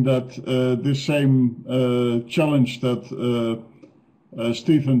 knowing that this same challenge that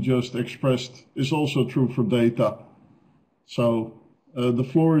Stephen just expressed is also true for data. So the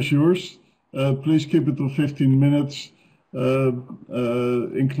floor is yours. Please keep it to 15 minutes,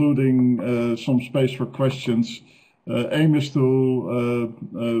 including some space for questions. Aim is to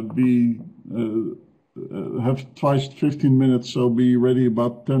have twice 15 minutes, so be ready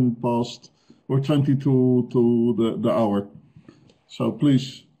about 10 past or 20 to the hour. So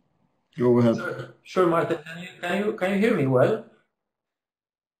please go ahead. Sure, Martin. Can you hear me well?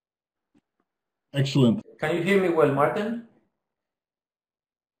 Excellent. Can you hear me well, Martin?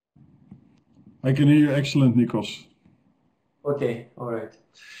 I can hear you excellent, Nikos. Okay, all right.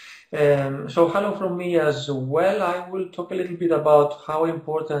 So hello from me as well. I will talk a little bit about how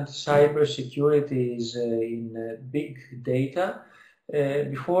important cybersecurity is in big data.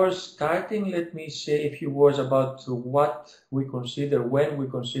 Before starting, let me say a few words about what we consider when we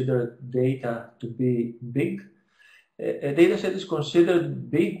consider data to be big. A data set is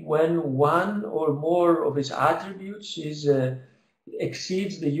considered big when one or more of its attributes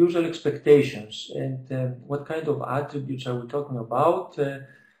exceeds the usual expectations. And what kind of attributes are we talking about?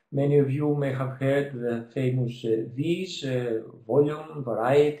 Many of you may have heard the famous V's, volume,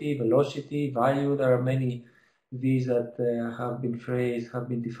 variety, velocity, value. There are many V's that have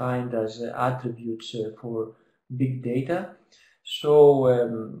been defined as attributes for big data.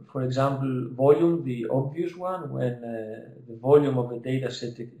 So, for example, volume, the obvious one, when the volume of a data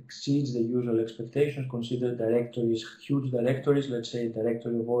set exceeds the usual expectations, consider directories, huge directories, let's say a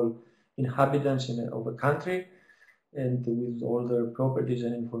directory of all inhabitants of a country, and with all their properties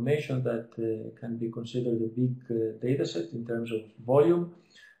and information that can be considered a big data set in terms of volume.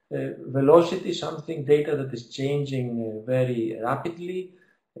 Velocity, something data that is changing very rapidly.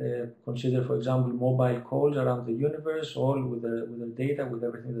 Consider, for example, mobile calls around the universe, all with the data, with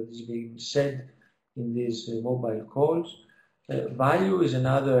everything that is being said in these mobile calls. Value is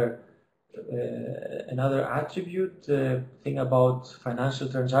another attribute. Think about financial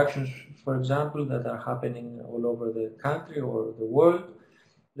transactions, for example, that are happening all over the country or the world.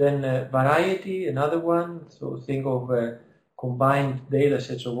 Then variety, another one. So think of combined data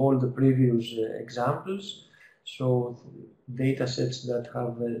sets of all the previous examples. So data sets that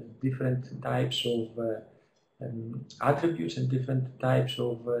have different types of attributes and different types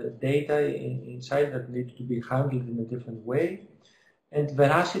of data inside that need to be handled in a different way. And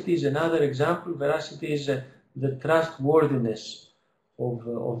veracity is another example. Veracity is the trustworthiness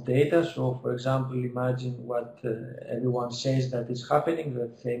of data. So, for example, imagine what everyone says that is happening, the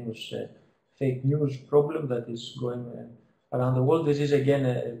famous fake news problem that is going around the world. This is again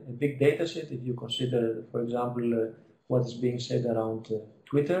a big data set if you consider, for example, what is being said around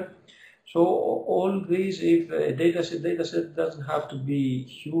Twitter. So all these, if a data set doesn't have to be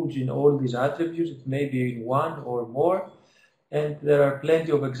huge in all these attributes, it may be in one or more. And there are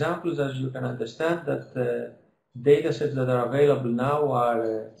plenty of examples, as you can understand, that datasets that are available now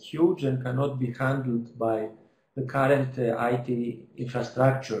are huge and cannot be handled by the current IT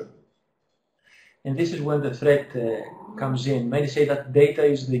infrastructure. And this is when the threat comes in. Many say that data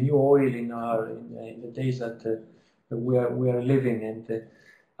is the new oil in the days that we are living, and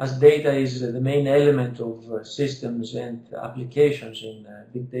as data is the main element of systems and applications in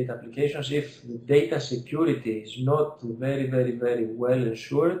big data applications, if the data security is not very, very, very well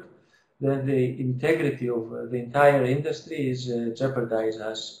ensured, then the integrity of the entire industry is jeopardized,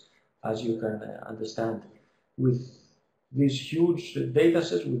 as you can understand. With these huge data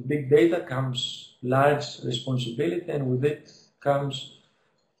sets, with big data comes large responsibility, and with it come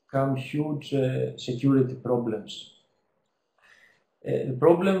huge security problems. The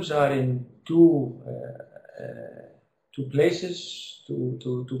problems are in two places,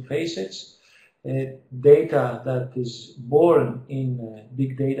 two facets. Data that is born in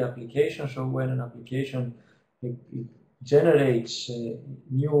big data applications, so when an application it generates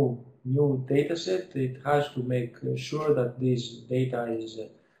new data set, it has to make sure that this data is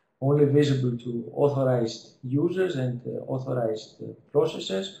only visible to authorized users and authorized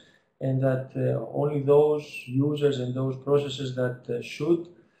processes, and that only those users and those processes that should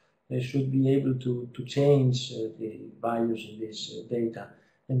be able to change the values in this data.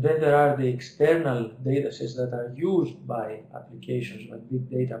 And then there are the external data sets that are used by applications, like big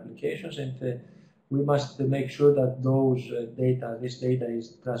data applications, and we must make sure that this data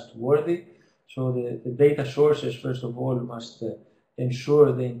is trustworthy. So the data sources, first of all, must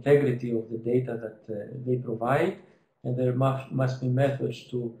ensure the integrity of the data that they provide, and there must be methods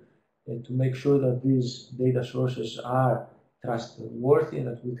to make sure that these data sources are trustworthy and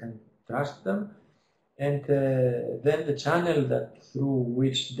that we can trust them. And then the channel through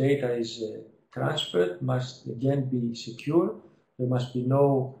which data is transferred must again be secure. There must be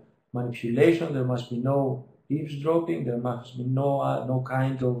no manipulation. There must be no eavesdropping. There must be no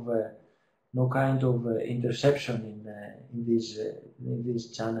kind of interception in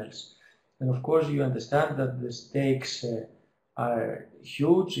these channels. And of course, you understand that the stakes are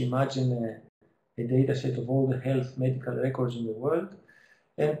huge. Imagine a data set of all the health medical records in the world,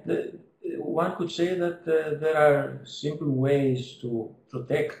 and one could say that there are simple ways to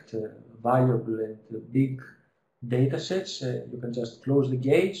protect valuable and big data sets. You can just close the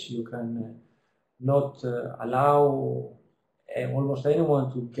gates. You can not allow almost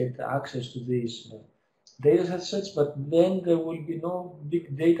anyone to get access to these data sets, but then there will be no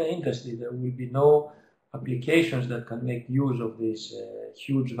big data industry. There will be no applications that can make use of this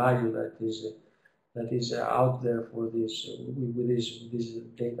huge value that is out there for this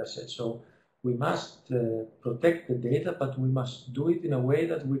data set. So we must protect the data, but we must do it in a way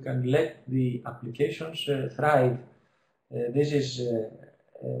that we can let the applications thrive. This is the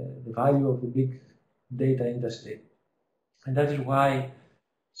value of the big data industry, and that is why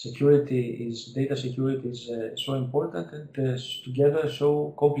data security is so important and together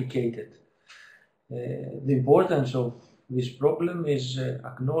so complicated. The importance of this problem is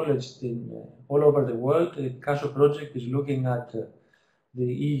acknowledged all over the world. The PICASSO project is looking at the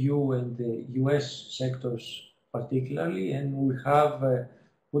EU and the US sectors particularly, and we have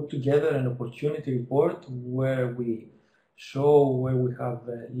put together an opportunity report where we have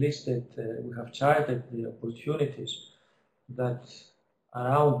listed, we have charted the opportunities that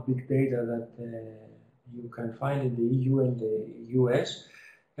around big data that you can find in the EU and the US,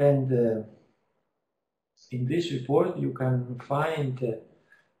 and in this report, you can find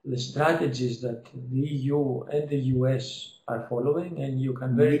the strategies that the EU and the US are following, and you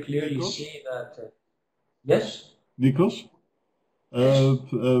can very clearly see that. Yes? Nikos?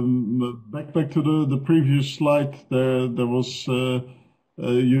 Back to the previous slide. There was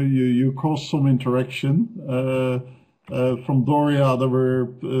you caused some interaction from Doria.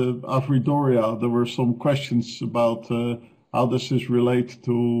 Afri Doria. There were some questions about how does this relate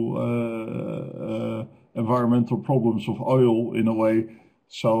to environmental problems of oil in a way.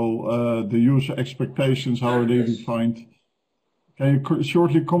 So the user expectations, how are they defined? Can you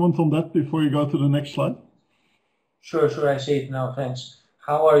shortly comment on that before you go to the next slide? Sure, I see it now, thanks.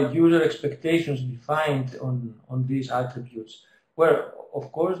 How are user expectations defined on these attributes? Well,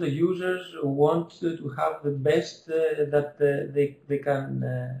 of course, the users want to have the best that they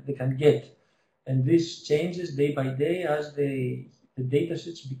can get. And this changes day by day as the data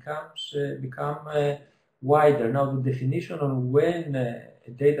sets become wider. Now, the definition on when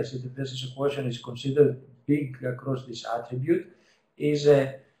a data set, if this is a question, is considered big across this attribute, is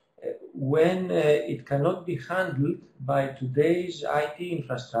when it cannot be handled by today's IT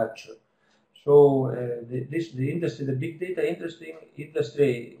infrastructure. So the big data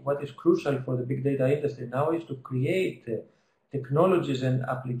industry, what is crucial for the big data industry now is to create technologies and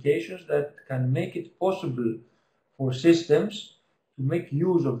applications that can make it possible for systems to make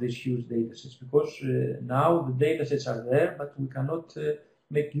use of these huge data sets, because now the data sets are there, but we cannot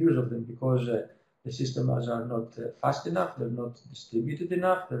make use of them because the systems are not fast enough, they're not distributed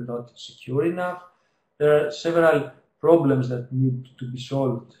enough, they're not secure enough. There are several problems that need to be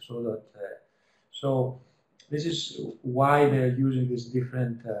solved, so this is why they're using these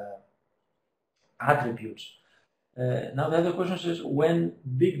different attributes. Now the other question is, when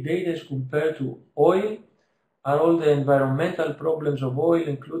big data is compared to oil, are all the environmental problems of oil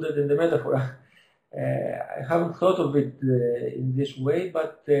included in the metaphor? I haven't thought of it in this way,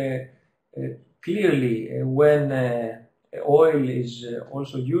 but clearly when oil is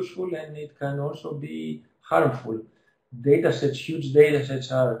also useful, and it can also be harmful. Huge data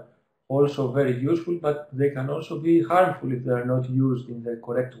sets are also very useful, but they can also be harmful if they are not used in the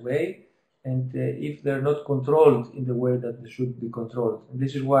correct way, and if they're not controlled in the way that they should be controlled. And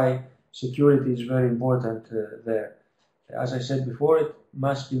this is why security is very important there. As I said before, it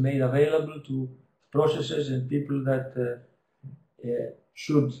must be made available to processes and people that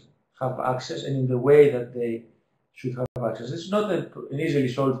should have access, and in the way that they should have access. It's not an easily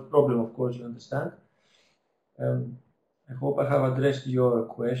solved problem, of course, you understand. I hope I have addressed your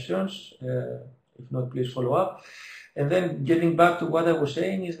questions. If not, please follow up. And then getting back to what I was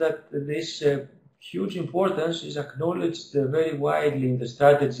saying is that this huge importance is acknowledged very widely in the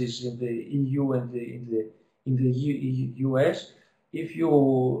strategies in the EU and in the US. If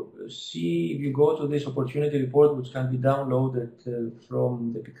you go to this opportunity report, which can be downloaded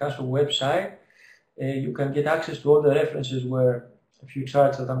from the PICASSO website, you can get access to all the references where a few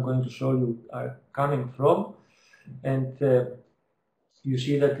charts that I'm going to show you are coming from. And you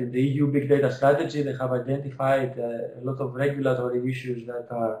see that in the EU Big Data Strategy, they have identified a lot of regulatory issues that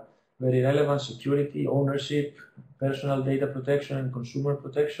are very relevant: security, ownership, personal data protection, and consumer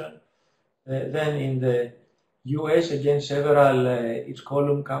protection. Then in the US, again, each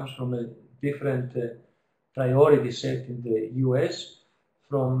column comes from a different priority set in the US.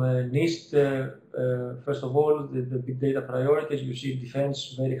 From NIST, first of all, the big data priorities, you see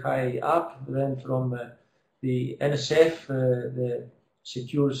defense very high up. Then from the NSF, the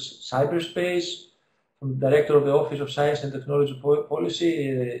secures cyberspace. From the Director of the Office of Science and Technology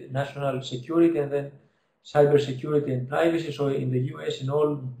Policy, national security, and then cybersecurity and privacy. So in the US, in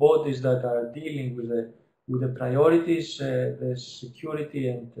all bodies that are dealing with the priorities, the security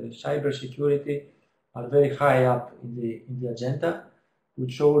and cybersecurity are very high up in the agenda,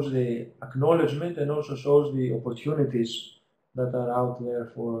 which shows the acknowledgement and also shows the opportunities that are out there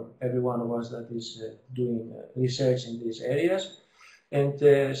for every one of us that is doing research in these areas. And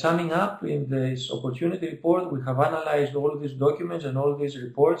summing up, in this opportunity report, we have analyzed all these documents and all these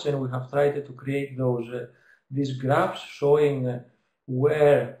reports, and we have tried to create these graphs showing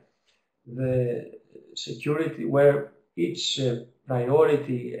where the security, where each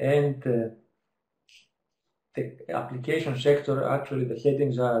priority and the application sector, actually the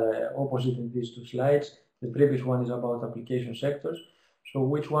headings are opposite in these two slides. The previous one is about application sectors. So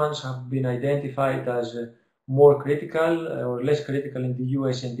which ones have been identified as more critical or less critical in the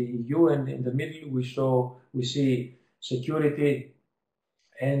US and the EU, and in the middle we see security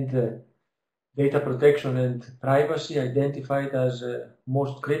and data protection and privacy identified as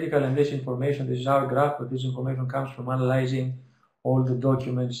most critical. And this information, this is our graph, but this information comes from analyzing all the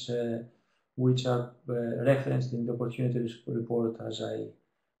documents which are referenced in the opportunity report, as I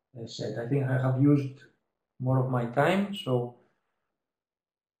said. I think I have used more of my time, so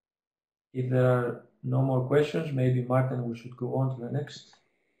if there are no more questions, maybe Martin, we should go on to the next.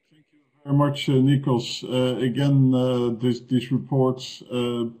 Thank you very much, Nikos. Again, these reports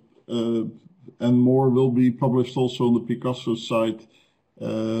and more will be published also on the PICASSO site.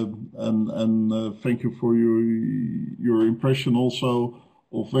 And thank you for your impression also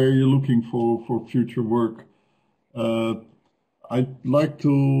of where you're looking for future work. I'd like to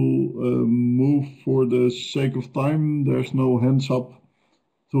move, for the sake of time, there's no hands up,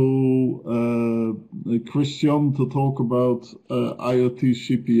 to Christian to talk about IoT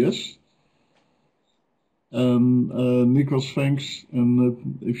CPS. And Nikos, thanks.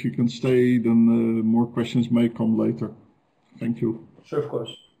 And if you can stay, then more questions may come later. Thank you. Sure, of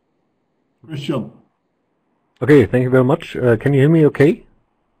course. Christian. Okay, thank you very much. Can you hear me okay?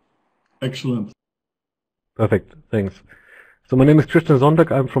 Excellent. Perfect, thanks. So my name is Christian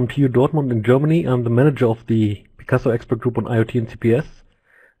Sonntag. I'm from TU Dortmund in Germany. I'm the manager of the PICASSO expert group on IoT and CPS.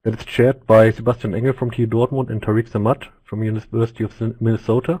 That is chaired by Sebastian Engel from TU Dortmund and Tariq Samad from University of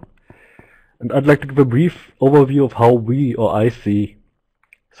Minnesota. And I'd like to give a brief overview of how we, or I, see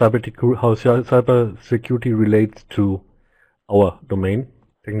cyber security relates to our domain,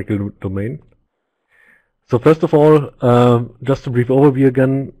 technical domain. So first of all, just a brief overview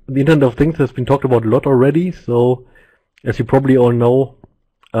again. The Internet of Things has been talked about a lot already. So as you probably all know,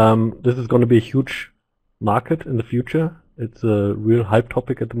 this is going to be a huge market in the future. It's a real hype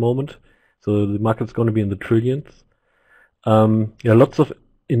topic at the moment. So the market's going to be in the trillions. Lots of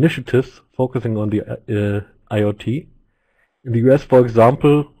initiatives focusing on the IoT. In the US, for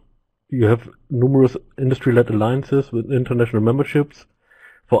example, you have numerous industry-led alliances with international memberships.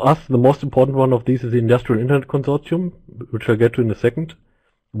 For us, the most important one of these is the Industrial Internet Consortium, which I'll get to in a second,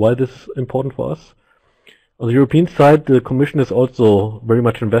 why this is important for us. On the European side, the Commission is also very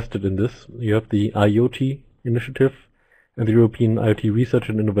much invested in this. You have the IoT initiative and the European IoT Research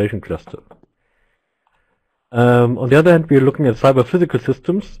and Innovation Cluster. On the other hand, we are looking at cyber physical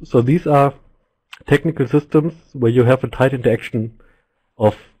systems. So these are technical systems where you have a tight interaction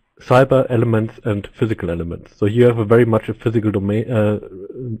of cyber elements and physical elements. So you have a very much a physical domain,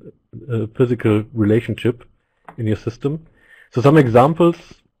 physical relationship in your system. So some examples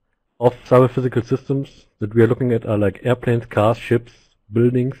of cyber physical systems that we are looking at are like airplanes, cars, ships,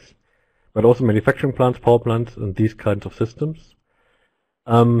 buildings, but also manufacturing plants, power plants, and these kinds of systems.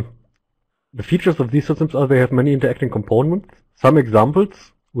 The features of these systems are they have many interacting components. Some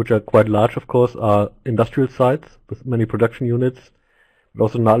examples, which are quite large, of course, are industrial sites with many production units, but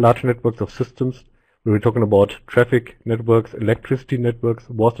also large networks of systems. We're talking about traffic networks, electricity networks,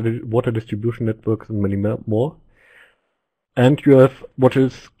 water distribution networks, and many more. And you have what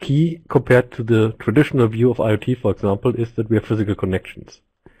is key compared to the traditional view of IoT, for example, is that we have physical connections.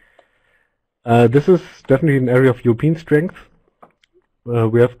 This is definitely an area of European strength.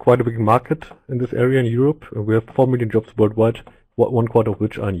 We have quite a big market in this area in Europe. We have 4 million jobs worldwide, 1/4 of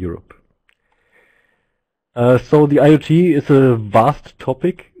which are in Europe. So the IoT is a vast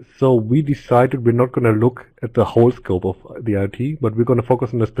topic. So we decided we're not going to look at the whole scope of the IoT, but we're going to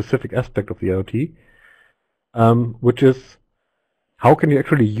focus on a specific aspect of the IoT, which is how can you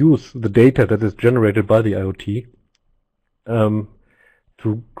actually use the data that is generated by the IoT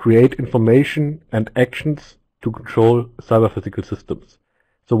to create information and actions to control cyber physical systems.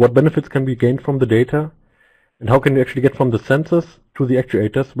 So what benefits can be gained from the data, and how can you actually get from the sensors to the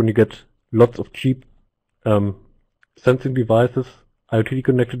actuators when you get lots of cheap sensing devices, IoT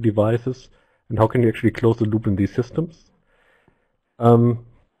connected devices, and how can you actually close the loop in these systems?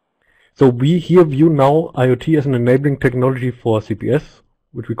 So we here view now IoT as an enabling technology for CPS,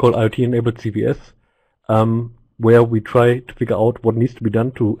 which we call IoT enabled CPS, where we try to figure out what needs to be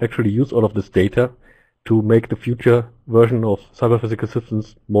done to actually use all of this data to make the future version of cyber physical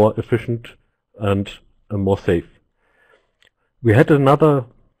systems more efficient and more safe. We had another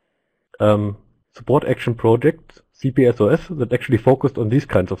support action project, CPSOS, that actually focused on these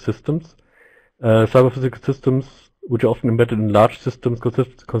kinds of systems. Cyber physical systems, which are often embedded in large systems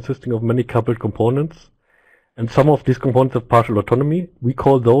consisting of many coupled components. And some of these components have partial autonomy. We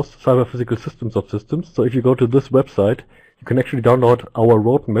call those cyber physical systems of systems. So if you go to this website, you can actually download our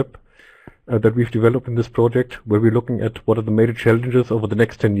roadmap that we've developed in this project, where we're looking at what are the major challenges over the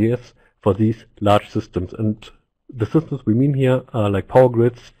next 10 years for these large systems. And the systems we mean here are like power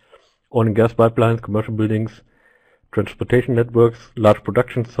grids, oil and gas pipelines, commercial buildings, transportation networks, large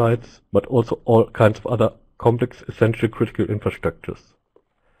production sites, but also all kinds of other complex, essential, critical infrastructures.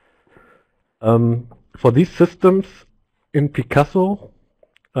 For these systems in PICASSO,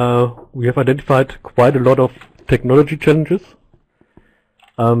 we have identified quite a lot of technology challenges,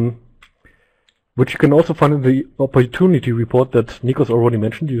 which you can also find in the opportunity report that Nikos already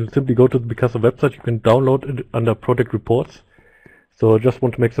mentioned. You simply go to the PICASSO website, you can download it under project reports. So I just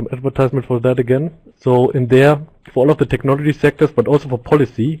want to make some advertisement for that again. So in there, for all of the technology sectors, but also for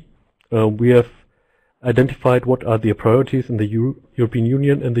policy, we have identified what are the priorities in the European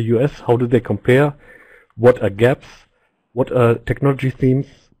Union and the US, how do they compare, what are gaps, what are technology themes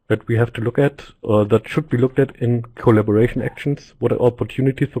that we have to look at, or that should be looked at in collaboration actions, what are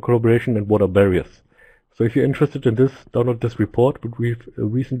opportunities for collaboration, and what are barriers. So if you're interested in this, download this report, which we've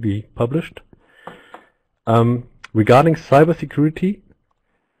recently published. Regarding cybersecurity,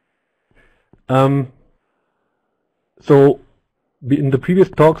 so in the previous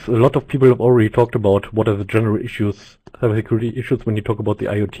talks, a lot of people have already talked about what are the general issues, cybersecurity issues when you talk about the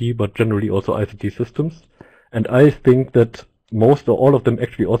IoT, but generally also ICT systems. And I think that most or all of them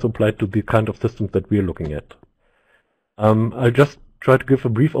actually also apply to the kind of systems that we are looking at. I'll just try to give a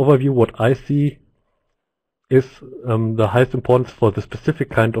brief overview what I see is the highest importance for the specific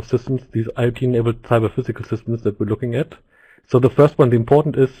kind of systems, these IoT-enabled cyber physical systems that we're looking at. So the first one, the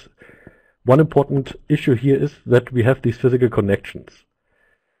important is one important issue here is that we have these physical connections.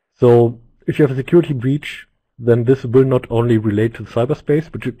 So if you have a security breach, then this will not only relate to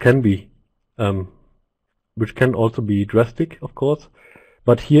cyberspace, which it can be, which can also be drastic, of course.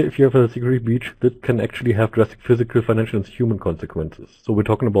 But here, if you have a security breach, that can actually have drastic physical, financial, and human consequences. So we're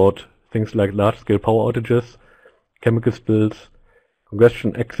talking about things like large-scale power outages, chemical spills,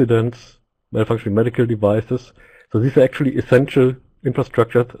 congestion accidents, malfunctioning medical devices. So these are actually essential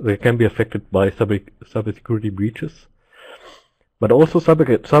infrastructures that can be affected by cybersecurity breaches. But also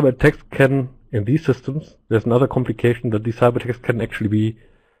cyber attacks can, in these systems, there's another complication that these cyber attacks can actually be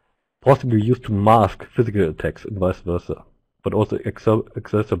possibly used to mask physical attacks and vice versa, but also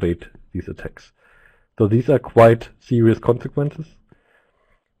exacerbate these attacks. So these are quite serious consequences.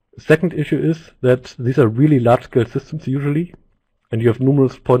 The second issue is that these are really large-scale systems usually, and you have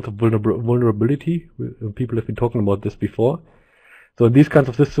numerous points of vulnerability. People have been talking about this before. So in these kinds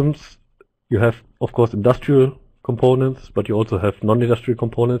of systems, you have, of course, industrial components, but you also have non-industrial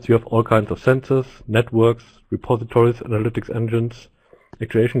components. You have all kinds of sensors, networks, repositories, analytics engines,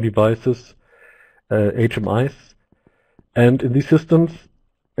 actuation devices, HMIs. And in these systems,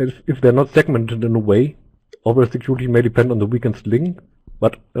 if they're not segmented in a way, overall security may depend on the weakest link,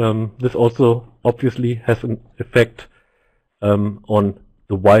 but this also obviously has an effect on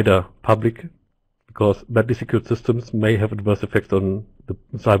the wider public, because badly secured systems may have adverse effects on the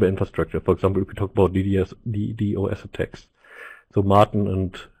cyber infrastructure. For example, if we talk about DDoS attacks. So Martin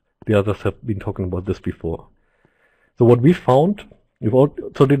and the others have been talking about this before. So what we found, we've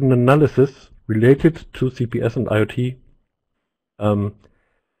also did an analysis related to CPS and IoT,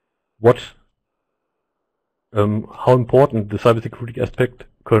 how important the cybersecurity aspect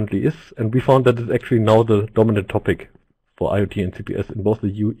currently is, and we found that it's actually now the dominant topic for IoT and CPS in both the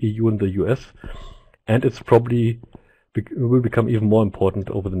EU and the US, and it's probably will become even more important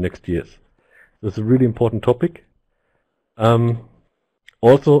over the next years. So it's a really important topic.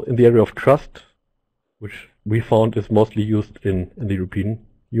 Also in the area of trust, which we found is mostly used in the European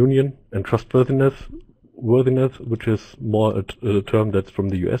Union, and trustworthiness, which is more a term that's from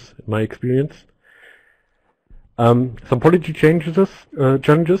the US, in my experience. Some policy challenges.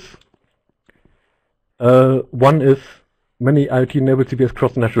 One is many IoT-enabled CPS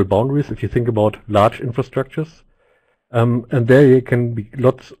cross national boundaries. If you think about large infrastructures, and there can be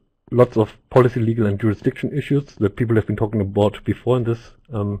lots of policy, legal, and jurisdiction issues that people have been talking about before in this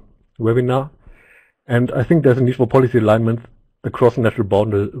webinar. And I think there's a need for policy alignment across national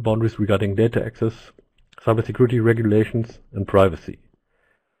boundaries regarding data access, cybersecurity regulations, and privacy.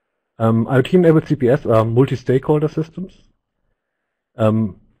 IoT-enabled CPS are multi-stakeholder systems,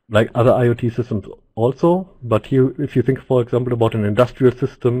 like other IoT systems also. But here, if you think, for example, about an industrial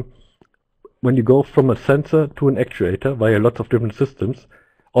system, when you go from a sensor to an actuator via lots of different systems,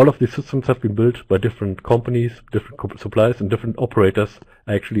 all of these systems have been built by different companies, different suppliers, and different operators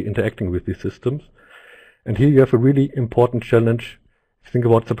are actually interacting with these systems. And here you have a really important challenge. If you think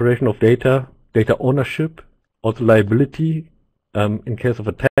about separation of data, data ownership, also liability, in case of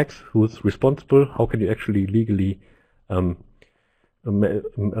attacks, who is responsible? How can you actually legally, how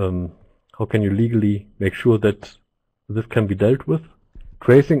can you legally make sure that this can be dealt with?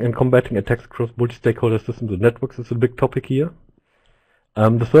 Tracing and combating attacks across multi-stakeholder systems and networks is a big topic here.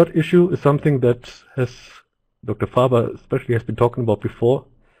 The third issue is something that Dr. Faber especially has been talking about before.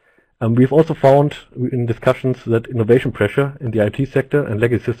 We've also found in discussions that innovation pressure in the IT sector and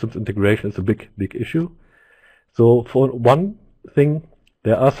legacy systems integration is a big issue. So for one thing,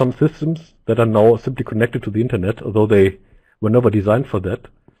 there are some systems that are now simply connected to the internet, although they were never designed for that.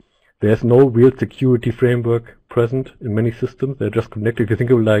 There's no real security framework present in many systems. They're just connected. If you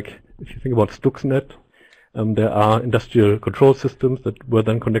think about Stuxnet, there are industrial control systems that were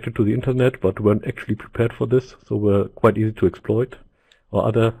then connected to the internet, but weren't actually prepared for this, so were quite easy to exploit, or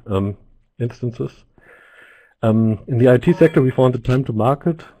other instances. In the IT sector, we found the time to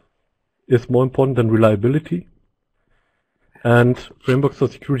market is more important than reliability. And frameworks for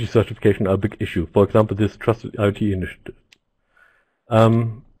security certification are a big issue. For example, this Trusted IoT initiative.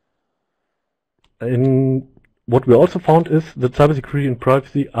 What we also found is that cybersecurity and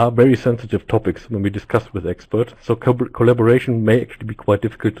privacy are very sensitive topics when we discuss with experts. So collaboration may actually be quite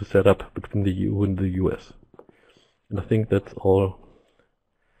difficult to set up between the EU and the US. And I think that's all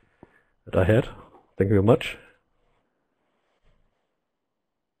that I had. Thank you very much.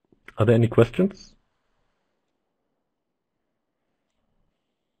 Are there any questions?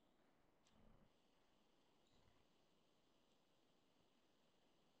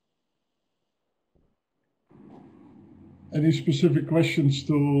 Any specific questions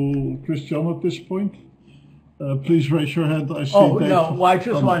to Christian at this point? please raise your hand. I see Oh, Dave. no, well, I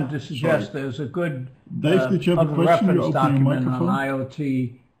just wanted to suggest there's a good Dave, did you have a question? reference document on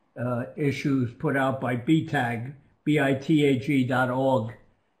IoT issues put out by BITAG, BITAG.org.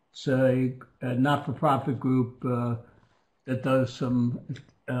 It's a not-for-profit group that does some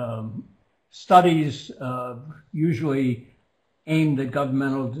studies usually aimed at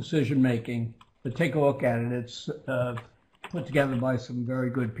governmental decision-making. But take a look at it. It's put together by some very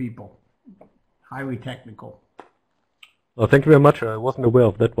good people, highly technical. Well, thank you very much. I wasn't aware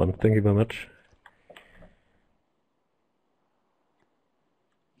of that one. Thank you very much.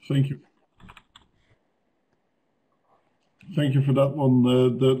 Thank you. Thank you for that one.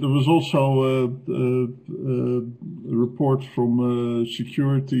 There was also a report from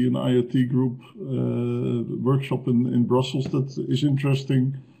Security and IoT Group workshop in Brussels that is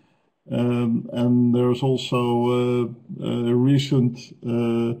interesting. And there's also a recent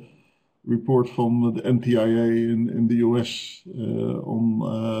report from the NTIA in the US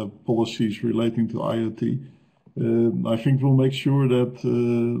on policies relating to IoT. I think we'll make sure that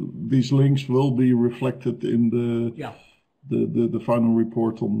these links will be reflected in the final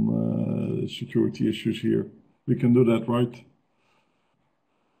report on security issues here. We can do that, right?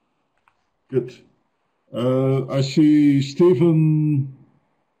 Good. I see Stephen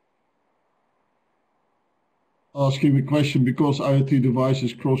asking the question, because IoT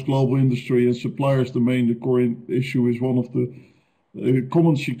devices cross global industry and suppliers domain, the core issue is one of the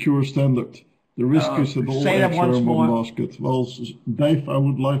common secure standard. The risk is that all eggs are in one basket. Well, Dave, I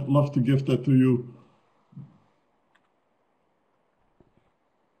would love to give that to you.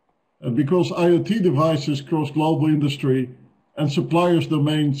 Because IoT devices cross global industry and suppliers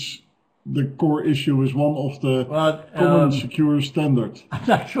domains, the core issue is one of the common secure standards. I'm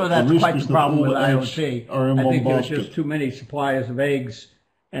not sure that's quite the problem with IoT. I think there's just too many suppliers of eggs,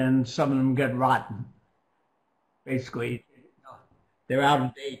 and some of them get rotten. Basically, they're out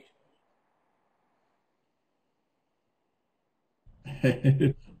of date.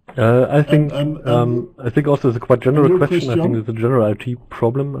 I think also it's a quite general question. I think it's a general IoT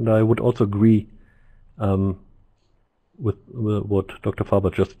problem, and I would also agree with what Dr.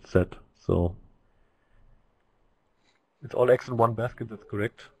 Faber just said. So it's all eggs in one basket. That's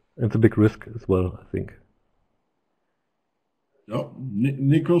correct. And it's a big risk as well, I think. Yeah,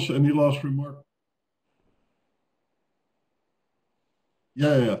 Nikos, any last remark?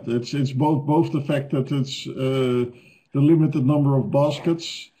 Yeah. It's both the fact that it's the limited number of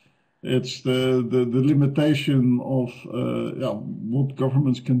baskets. It's the limitation of what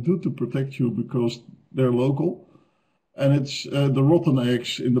governments can do to protect you because they're local. And it's the rotten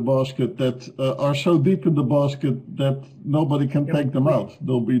eggs in the basket that are so deep in the basket that nobody can take them out.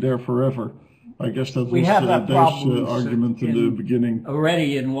 They'll be there forever. I guess that was Dave's argument in the beginning.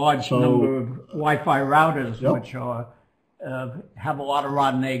 Already in large number of Wi-Fi routers, which are have a lot of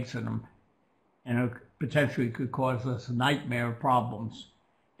rotten eggs in them, and it potentially could cause us a nightmare of problems.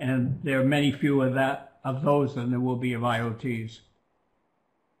 And there are many fewer of those than there will be of IoTs.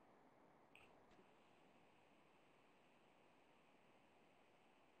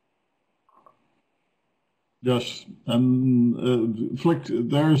 Yes, and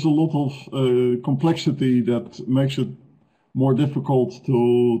there is a lot of complexity that makes it more difficult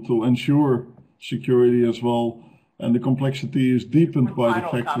to ensure security as well. And the complexity is deepened by the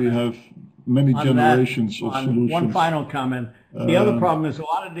fact we have many generations of solutions. One final comment. The other problem is a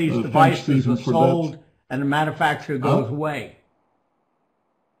lot of these devices are sold and the manufacturer goes away.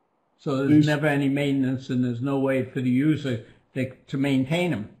 So there's never any maintenance and there's no way for the user to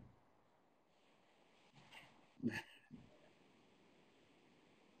maintain them.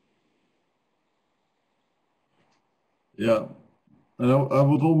 Yeah, and I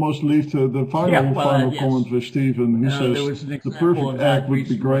would almost leave the final comment with Stephen, who says the perfect egg would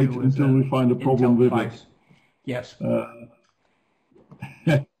be great until we find a problem with it. Yes.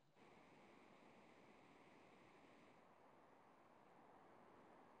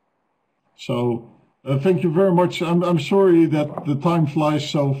 So thank you very much. I'm sorry that the time flies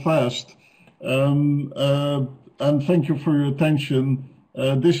so fast, and thank you for your attention.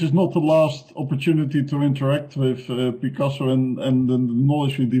 This is not the last opportunity to interact with PICASSO and the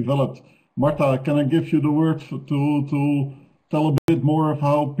knowledge we developed. Marta, can I give you the word to tell a bit more of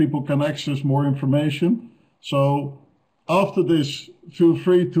how people can access more information? So after this, feel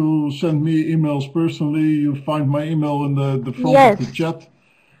free to send me emails personally. You find my email in the front of the chat.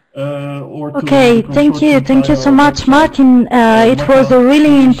 Okay, thank you so much, Martin. It was a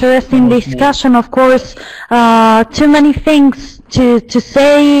really interesting discussion. Of course, too many things to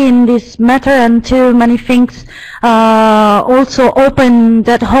say in this matter, and too many things also open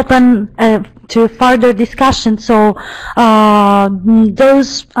to further discussion. So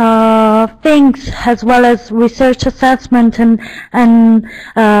those things, as well as research assessment and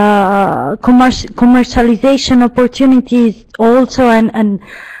commercialization opportunities also, and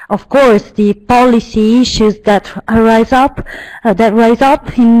of course the policy issues that rise up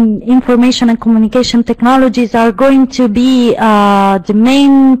in information and communication technologies are going to be the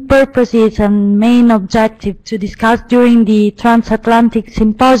main purposes and main objective to discuss during the transatlantic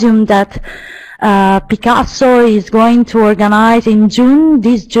symposium that PICASSO is going to organize in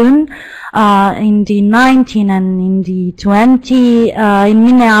this June, in the 19 and in the 20 in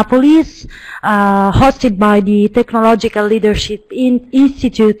Minneapolis, hosted by the Technological Leadership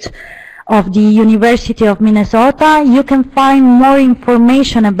Institute of the University of Minnesota. You can find more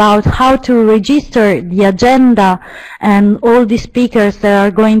information about how to register the agenda and all the speakers that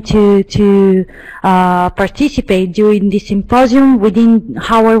are going to participate during the symposium within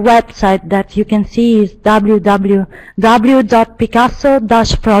our website that you can see is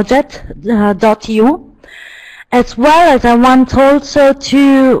www.picasso-project.eu. As well as I want also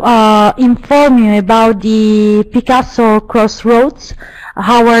to inform you about the PICASSO Crossroads,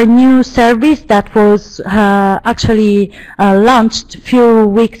 our new service that was actually launched a few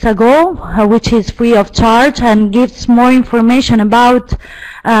weeks ago, which is free of charge and gives more information about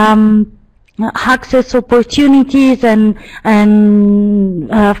access opportunities and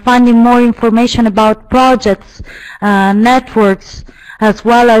finding more information about projects, networks, as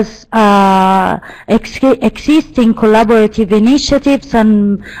well as existing collaborative initiatives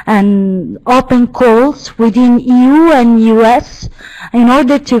and open calls within EU and US in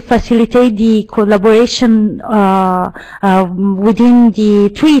order to facilitate the collaboration within the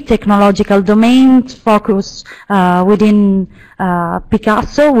 3 technological domains focused within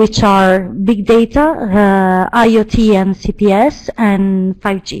PICASSO, which are big data, IoT and CPS, and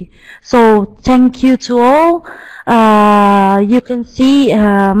 5G. So thank you to all. You can see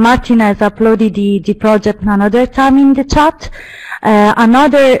Martin has uploaded the project another time in the chat.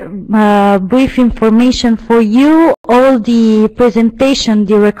 Another brief information for you, all the presentation,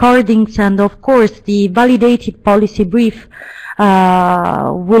 the recordings, and of course the validated policy brief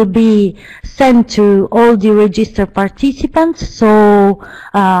will be sent to all the registered participants. So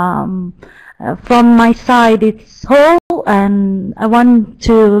from my side it's all, and I want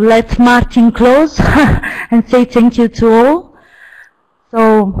to let Martin close and say thank you to all.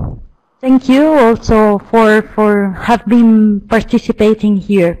 So thank you also for have been participating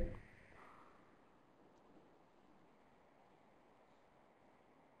here.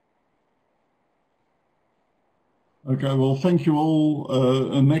 Okay, well, thank you all.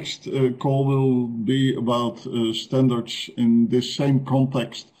 Next call will be about standards in this same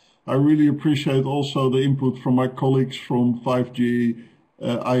context. I really appreciate also the input from my colleagues from 5G,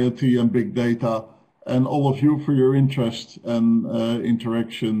 IoT and big data, and all of you for your interest and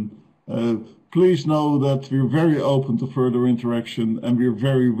interaction. Please know that we're very open to further interaction and we're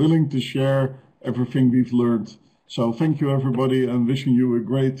very willing to share everything we've learned. So thank you everybody, and wishing you a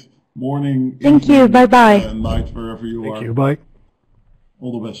great morning, thank you, bye-bye, and night wherever you are. Thank you, bye.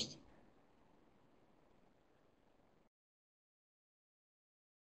 All the best.